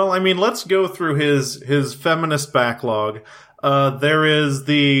 Well, I mean, let's go through his feminist backlog. There's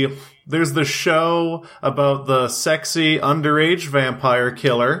the show about the sexy underage vampire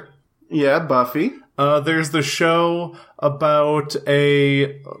killer. Yeah, Buffy. There's the show about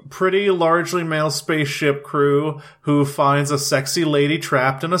a pretty largely male spaceship crew who finds a sexy lady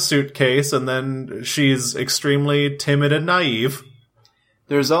trapped in a suitcase, and then she's extremely timid and naive.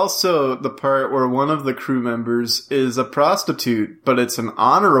 There's also the part where one of the crew members is a prostitute, but it's an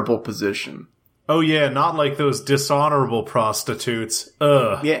honorable position. Oh yeah, not like those dishonorable prostitutes.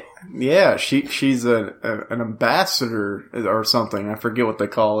 Ugh. Yeah. She's an ambassador or something. I forget what they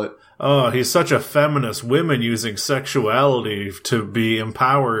call it. Oh, he's such a feminist. Women using sexuality to be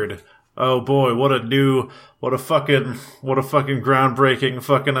empowered. Oh boy, what a fucking groundbreaking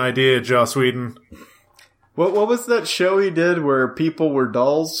fucking idea, Joss Whedon. What was that show he did where people were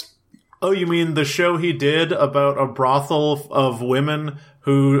dolls? Oh, you mean the show he did about a brothel of women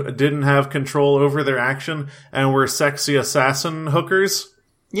who didn't have control over their action and were sexy assassin hookers?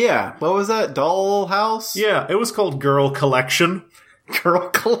 Yeah. What was that? Dollhouse? Yeah, it was called Girl Collection. Girl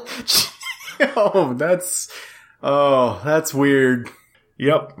Collection? that's weird.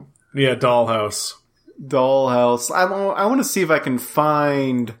 Yep. Yeah, Dollhouse. Dollhouse. I want to see if I can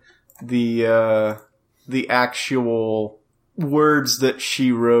find the actual words that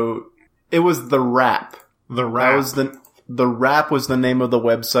she wrote. It was The Rap. The Rap. The Rap was the name of the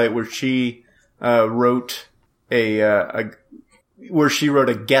website where she wrote where she wrote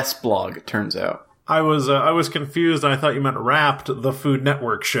a guest blog, it turns out. I was confused. I thought you meant Wrapped, the Food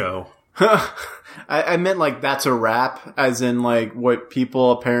Network show. I meant that's a rap, as in what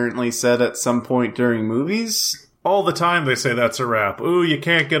people apparently said at some point during movies. All the time they say that's a rap. Ooh, you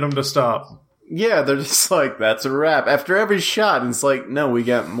can't get them to stop. Yeah, they're just that's a rap. After every shot, it's no, we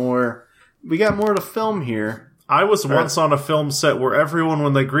got more to film here. I was once on a film set where everyone,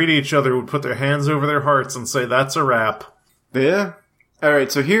 when they greet each other, would put their hands over their hearts and say, that's a rap. Yeah?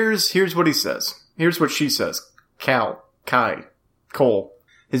 Alright, so here's what he says. Here's what she says. Cole,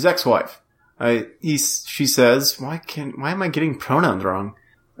 his ex-wife. She says, why am I getting pronouns wrong?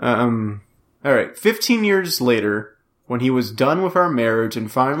 Alright, 15 years later, when he was done with our marriage and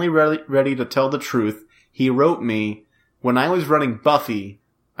finally ready to tell the truth, he wrote me, when I was running Buffy,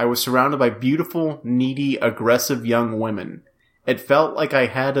 I was surrounded by beautiful, needy, aggressive young women. It felt like I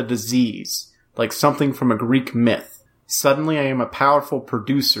had a disease, like something from a Greek myth. Suddenly I am a powerful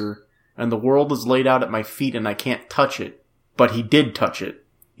producer, and the world is laid out at my feet and I can't touch it. But he did touch it.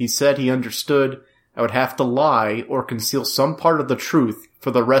 He said he understood I would have to lie or conceal some part of the truth for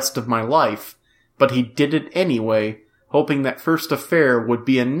the rest of my life, but he did it anyway, hoping that first affair would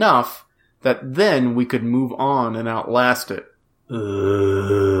be enough that then we could move on and outlast it.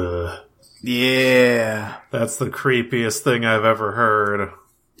 Ugh. Yeah. That's the creepiest thing I've ever heard.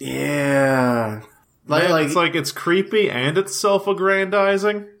 Yeah. It's creepy and it's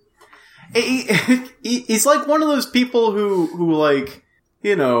self-aggrandizing. He's like one of those people who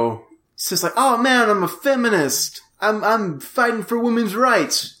says oh man, I'm a feminist. I'm fighting for women's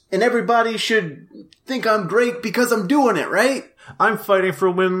rights, and everybody should think I'm great because I'm doing it, right? I'm fighting for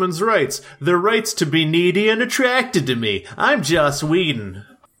women's rights. Their rights to be needy and attracted to me. I'm Joss Whedon.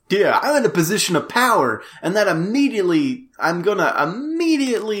 Yeah, I'm in a position of power, and that I'm gonna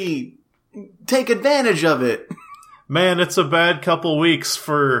immediately take advantage of it. Man, it's a bad couple weeks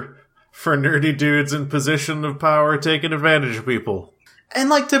for nerdy dudes in position of power taking advantage of people. And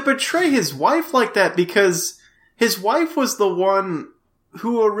to portray his wife like that, because his wife was the one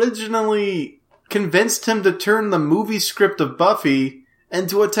who originally convinced him to turn the movie script of Buffy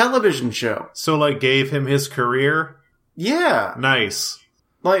into a television show. So, gave him his career? Yeah. Nice.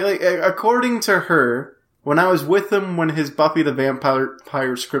 According to her, when I was with him when his Buffy the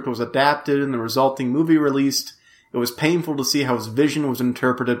Vampire script was adapted and the resulting movie released, it was painful to see how his vision was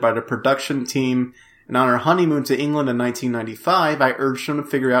interpreted by the production team, and on our honeymoon to England in 1995, I urged him to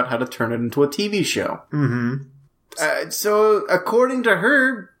figure out how to turn it into a TV show. Mm-hmm. So, according to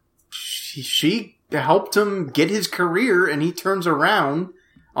her, she helped him get his career, and he turns around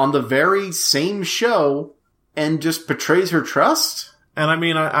on the very same show and just betrays her trust? And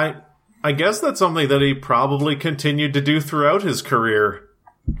I guess that's something that he probably continued to do throughout his career.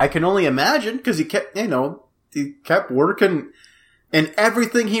 I can only imagine, because he kept working. In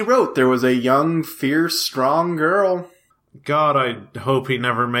everything he wrote, there was a young, fierce, strong girl. God, I hope he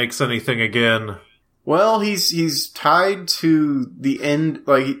never makes anything again. Well, he's tied to the end.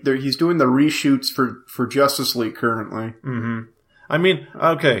 Like he's doing the reshoots for Justice League currently. Mm-hmm. I mean,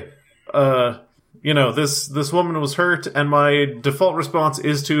 okay, this woman was hurt, and my default response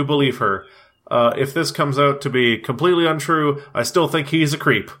is to believe her. If this comes out to be completely untrue, I still think he's a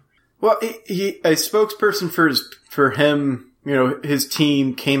creep. Well, a spokesperson for him, his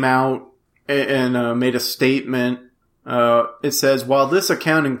team came out and made a statement. It says, while this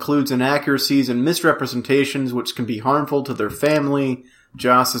account includes inaccuracies and misrepresentations which can be harmful to their family,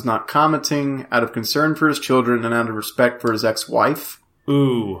 Joss is not commenting out of concern for his children and out of respect for his ex-wife.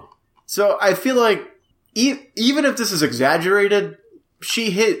 Ooh. So I feel like even if this is exaggerated,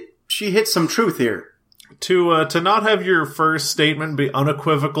 she hit some truth here. To not have your first statement be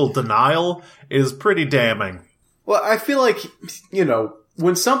unequivocal denial is pretty damning. Well, I feel like,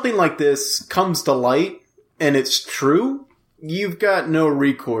 when something like this comes to light and it's true, you've got no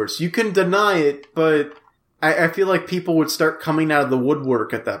recourse. You can deny it, but I feel like people would start coming out of the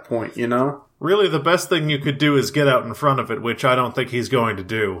woodwork at that point, Really, the best thing you could do is get out in front of it, which I don't think he's going to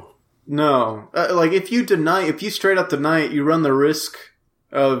do. No. If you straight up deny it, you run the risk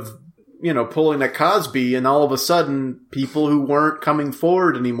of, pulling a Cosby, and all of a sudden, people who weren't coming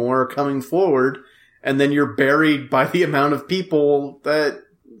forward anymore are coming forward, and then you're buried by the amount of people that,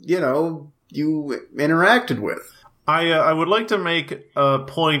 you interacted with. I would like to make a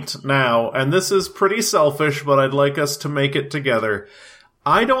point now, and this is pretty selfish, but I'd like us to make it together.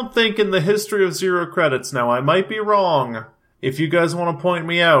 I don't think in the history of Zero Credits, now I might be wrong, if you guys want to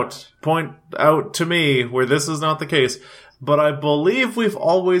point out to me where this is not the case, but I believe we've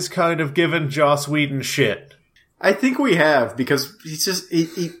always kind of given Joss Whedon shit. I think we have, because he's just,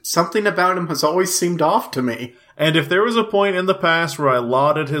 something about him has always seemed off to me. And if there was a point in the past where I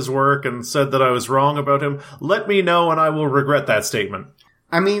lauded his work and said that I was wrong about him, let me know and I will regret that statement.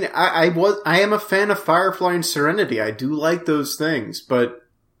 I mean, I am a fan of Firefly and Serenity. I do like those things, but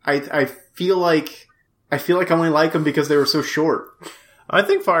I feel like I only like them because they were so short. I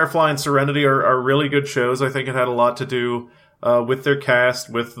think Firefly and Serenity are really good shows. I think it had a lot to do with their cast,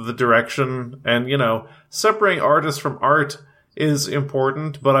 with the direction, and, separating artist from art is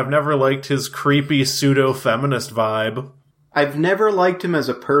important, but I've never liked his creepy pseudo-feminist vibe. I've never liked him as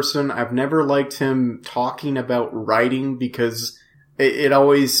a person. I've never liked him talking about writing because it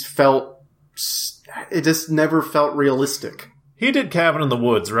always felt... It just never felt realistic. He did Cabin in the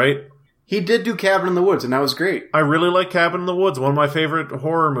Woods, right? He did do Cabin in the Woods, and that was great. I really like Cabin in the Woods, one of my favorite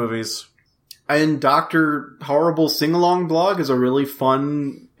horror movies. And Dr. Horrible Sing-Along Blog is a really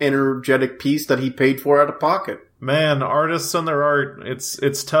fun, energetic piece that he paid for out of pocket. Man, artists and their art,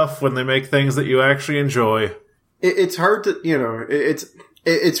 it's tough when they make things that you actually enjoy. It's hard to,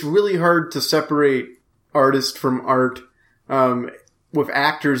 it's really hard to separate artist from art. With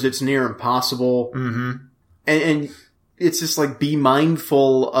actors, it's near impossible. Mm-hmm. And it's just like, be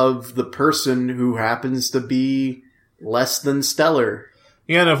mindful of the person who happens to be less than stellar.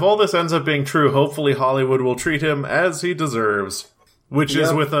 Yeah, and if all this ends up being true, hopefully Hollywood will treat him as he deserves. Which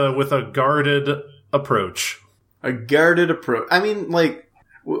is with a guarded approach. A guarded approach. I mean,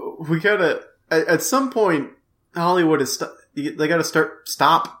 we gotta, at some point, Hollywood is, they gotta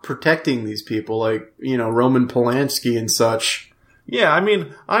stop protecting these people, Roman Polanski and such. Yeah, I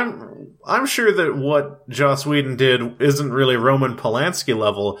mean, I'm sure that what Joss Whedon did isn't really Roman Polanski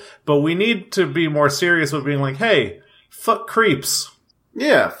level, but we need to be more serious with being like, hey, fuck creeps.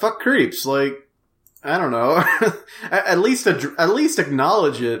 Yeah, fuck creeps. I don't know. at least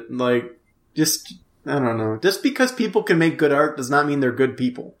acknowledge it. I don't know. Just because people can make good art does not mean they're good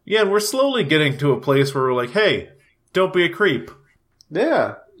people. Yeah, and we're slowly getting to a place where we're like, hey, don't be a creep.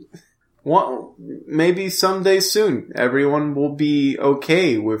 Yeah. Well, maybe someday soon, everyone will be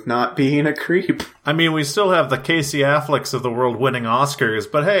okay with not being a creep. I mean, we still have the Casey Afflecks of the world winning Oscars,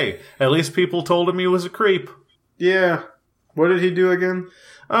 but hey, at least people told him he was a creep. Yeah. What did he do again?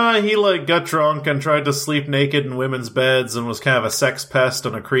 He, got drunk and tried to sleep naked in women's beds and was kind of a sex pest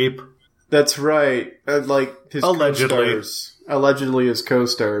and a creep. That's right. His allegedly. Co-stars. Allegedly his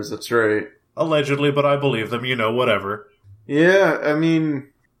co-stars, that's right. Allegedly, but I believe them, whatever. Yeah, I mean,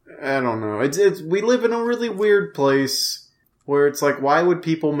 I don't know. We live in a really weird place where it's like, why would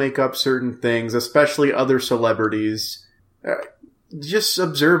people make up certain things, especially other celebrities? Just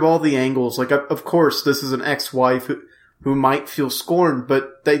observe all the angles. Of course, this is an ex-wife who might feel scorned,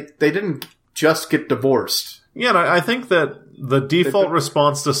 but they didn't just get divorced. Yeah, and I think that the default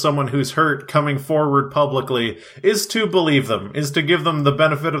response to someone who's hurt coming forward publicly is to believe them, is to give them the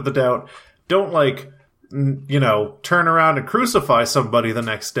benefit of the doubt. Don't, like, turn around and crucify somebody the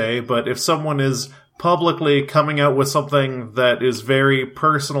next day, but if someone is publicly coming out with something that is very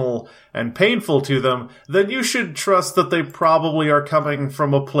personal and painful to them, then you should trust that they probably are coming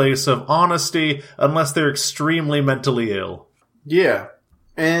from a place of honesty, unless they're extremely mentally ill. Yeah.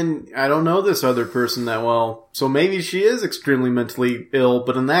 And I don't know this other person that well, so maybe she is extremely mentally ill,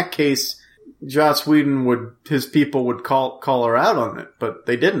 but in that case, Joss Whedon his people would call her out on it, but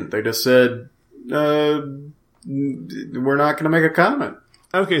they didn't. They just said, we're not going to make a comment.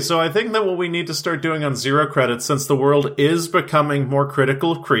 Okay, so I think that what we need to start doing on Zero Credits, since the world is becoming more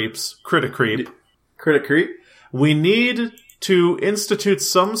critical of critic creep, we need to institute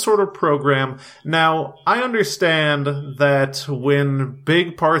some sort of program. Now, I understand that when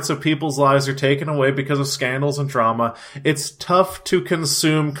big parts of people's lives are taken away because of scandals and drama, it's tough to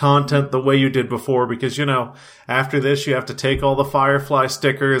consume content the way you did before because, after this you have to take all the Firefly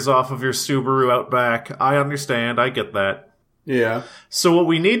stickers off of your Subaru Outback. I understand. I get that. Yeah. So what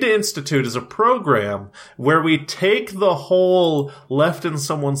we need to institute is a program where we take the hole left in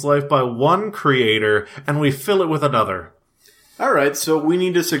someone's life by one creator and we fill it with another. All right, so we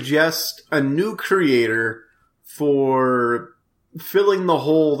need to suggest a new creator for filling the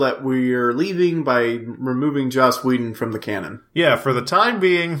hole that we're leaving by removing Joss Whedon from the canon. Yeah, for the time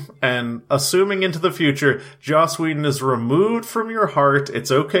being, and assuming into the future, Joss Whedon is removed from your heart.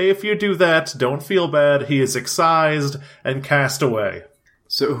 It's okay if you do that. Don't feel bad. He is excised and cast away.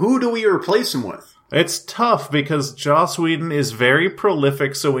 So who do we replace him with? It's tough because Joss Whedon is very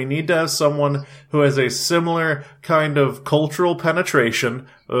prolific, so we need to have someone who has a similar kind of cultural penetration.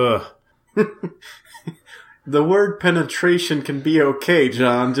 Ugh. The word penetration can be okay,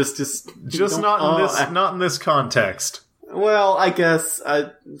 John. Just not in this context. Well, I guess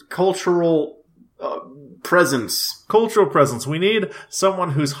cultural presence. Cultural presence. We need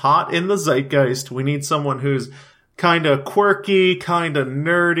someone who's hot in the zeitgeist. We need someone who's kind of quirky, kind of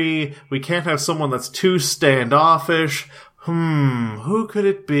nerdy. We can't have someone that's too standoffish. Who could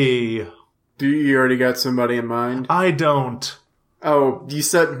it be? Do you already got somebody in mind? I don't. Oh, you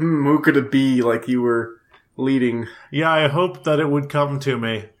said, who could it be, like you were leading. Yeah, I hoped that it would come to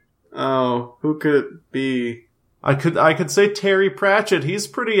me. Oh, who could it be? I could say Terry Pratchett. He's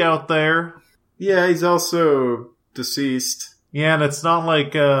pretty out there. Yeah, he's also deceased. Yeah, and it's not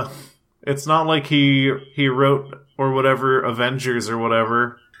like he wrote or whatever Avengers or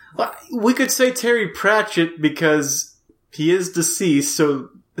whatever. We could say Terry Pratchett because he is deceased, so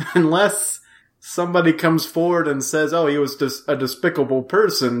unless somebody comes forward and says, oh, he was a despicable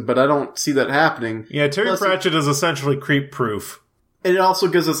person, but I don't see that happening. Yeah, Terry Pratchett is essentially creep-proof. It also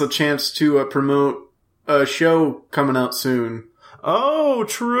gives us a chance to promote a show coming out soon. Oh,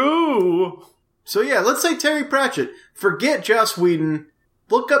 true! So yeah, let's say Terry Pratchett. Forget Joss Whedon.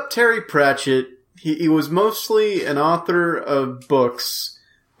 Look up Terry Pratchett. He was mostly an author of books,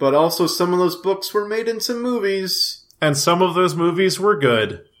 but also some of those books were made into movies. And some of those movies were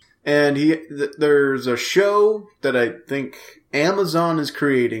good. And there's a show that I think Amazon is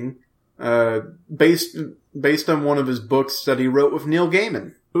creating, based on one of his books that he wrote with Neil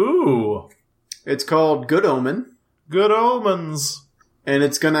Gaiman. Ooh. It's called Good Omen. Good Omens. And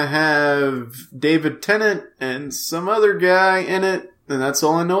it's gonna have David Tennant and some other guy in it, and that's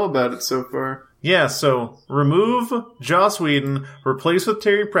all I know about it so far. Yeah, so remove Joss Whedon, replace with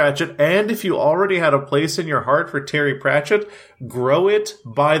Terry Pratchett, and if you already had a place in your heart for Terry Pratchett, grow it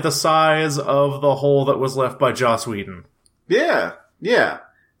by the size of the hole that was left by Joss Whedon. Yeah.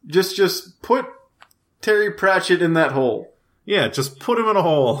 Just put Terry Pratchett in that hole. Yeah, just put him in a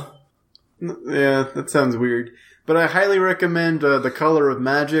hole. Yeah, that sounds weird. But I highly recommend The Color of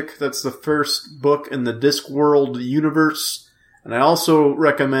Magic. That's the first book in the Discworld universe. And I also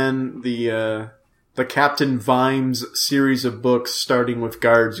recommend the Captain Vimes series of books, starting with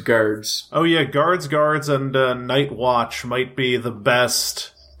Guards. Oh yeah, Guards, and Night Watch might be the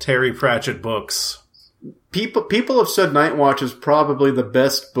best Terry Pratchett books. People have said Night Watch is probably the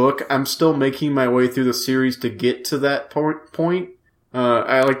best book. I'm still making my way through the series to get to that point.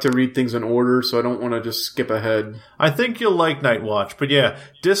 I like to read things in order, so I don't want to just skip ahead. I think you'll like Night Watch, but yeah,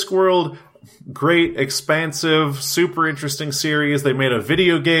 Discworld, great, expansive, super interesting series. They made a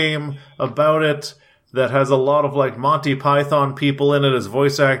video game about it that has a lot of like Monty Python people in it as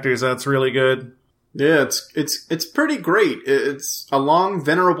voice actors. That's really good. Yeah, it's pretty great. It's a long,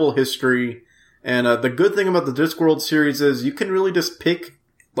 venerable history, and the good thing about the Discworld series is you can really just pick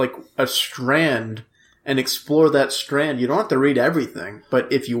like a strand and explore that strand. You don't have to read everything,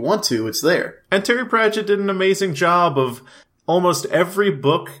 but if you want to, it's there. And Terry Pratchett did an amazing job of almost every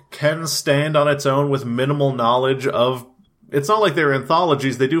book can stand on its own with minimal knowledge of... It's not like they're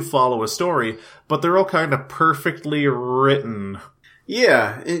anthologies, they do follow a story, but they're all kind of perfectly written.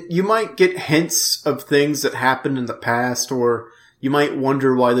 Yeah, you might get hints of things that happened in the past, or you might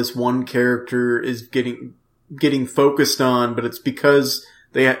wonder why this one character is getting focused on, but it's because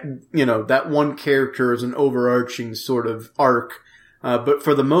that one character is an overarching sort of arc. But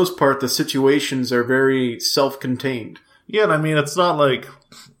for the most part, the situations are very self-contained. Yeah, and I mean, it's not like,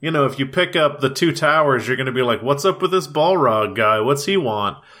 if you pick up the Two Towers, you're going to be like, what's up with this Balrog guy? What's he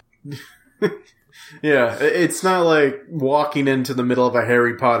want? Yeah, it's not like walking into the middle of a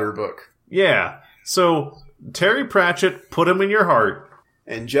Harry Potter book. Yeah, so Terry Pratchett, put him in your heart.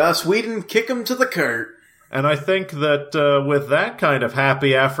 And Joss Whedon, kick him to the curb. And I think that with that kind of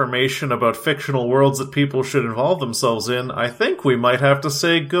happy affirmation about fictional worlds that people should involve themselves in, I think we might have to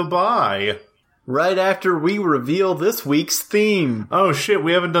say goodbye. Right after we reveal this week's theme. Oh shit,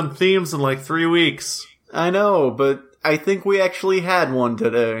 we haven't done themes in like 3 weeks. I know, but I think we actually had one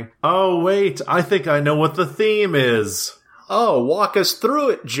today. Oh wait, I think I know what the theme is. Oh, walk us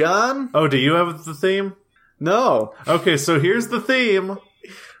through it, John. Oh, do you have the theme? No. Okay, so here's the theme.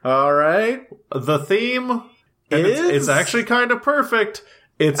 All right. The theme it's actually kind of perfect.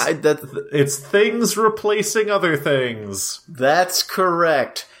 It's things replacing other things. That's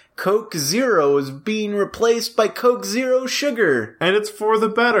correct. Coke Zero is being replaced by Coke Zero Sugar. And it's for the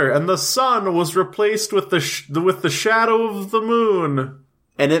better. And the sun was replaced with the shadow of the moon.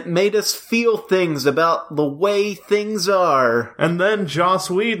 And it made us feel things about the way things are. And then Joss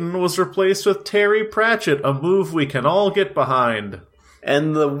Whedon was replaced with Terry Pratchett, a move we can all get behind.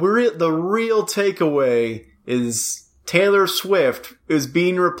 And the real takeaway is Taylor Swift is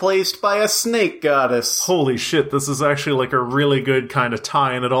being replaced by a snake goddess. Holy shit, this is actually like a really good kind of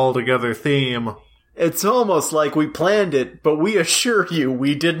tying it all together theme. It's almost like we planned it, but we assure you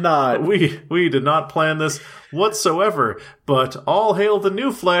we did not. We did not plan this whatsoever, but all hail the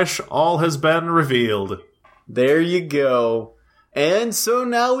new flesh, all has been revealed. There you go. And so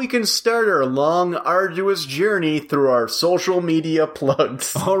now we can start our long, arduous journey through our social media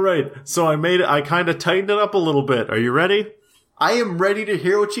plugs. Alright, so I kind of tightened it up a little bit. Are you ready? I am ready to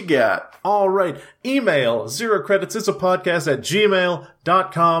hear what you got. Alright, email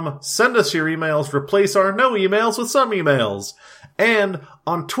zerocreditsisapodcast@gmail.com. Send us your emails, replace our no emails with some emails. And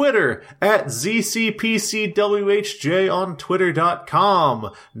on Twitter, @ZCPCWHJ on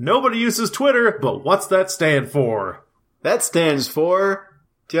Twitter.com. Nobody uses Twitter, but what's that stand for? That stands for...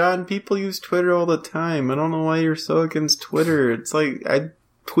 John, people use Twitter all the time. I don't know why you're so against Twitter. It's like, I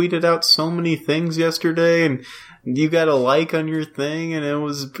tweeted out so many things yesterday, and you got a like on your thing, and it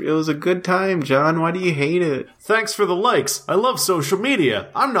was a good time, John. Why do you hate it? Thanks for the likes. I love social media.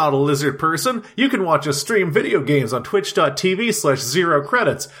 I'm not a lizard person. You can watch us stream video games on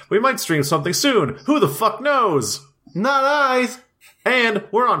twitch.tv/zerocredits. We might stream something soon. Who the fuck knows? Not I! And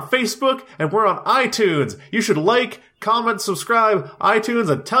we're on Facebook, and we're on iTunes. You should like, comment, subscribe, iTunes,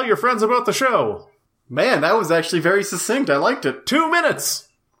 and tell your friends about the show. Man, that was actually very succinct. I liked it. 2 minutes!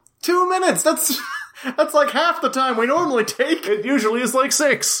 2 minutes! That's like half the time we normally take. It usually is like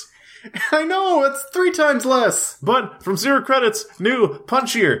 6. I know, it's 3 times less. But from Zero Credits, new,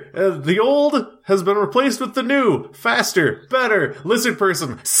 punchier. The old has been replaced with the new, faster, better, lizard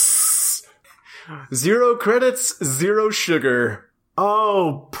person. 0 credits, 0 sugar.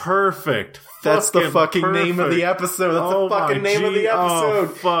 Oh, perfect. That's the fucking name of the episode. That's the fucking name of the episode. Oh,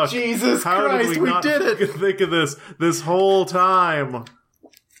 fuck. Jesus How Christ, did we not did it. think of this whole time?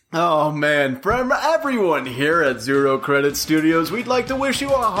 Oh man, from everyone here at Zero Credit Studios, we'd like to wish you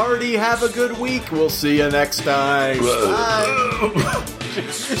a hearty have a good week. We'll see you next time. Bye.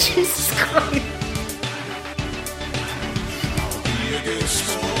 Jesus Christ.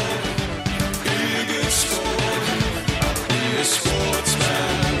 Sports.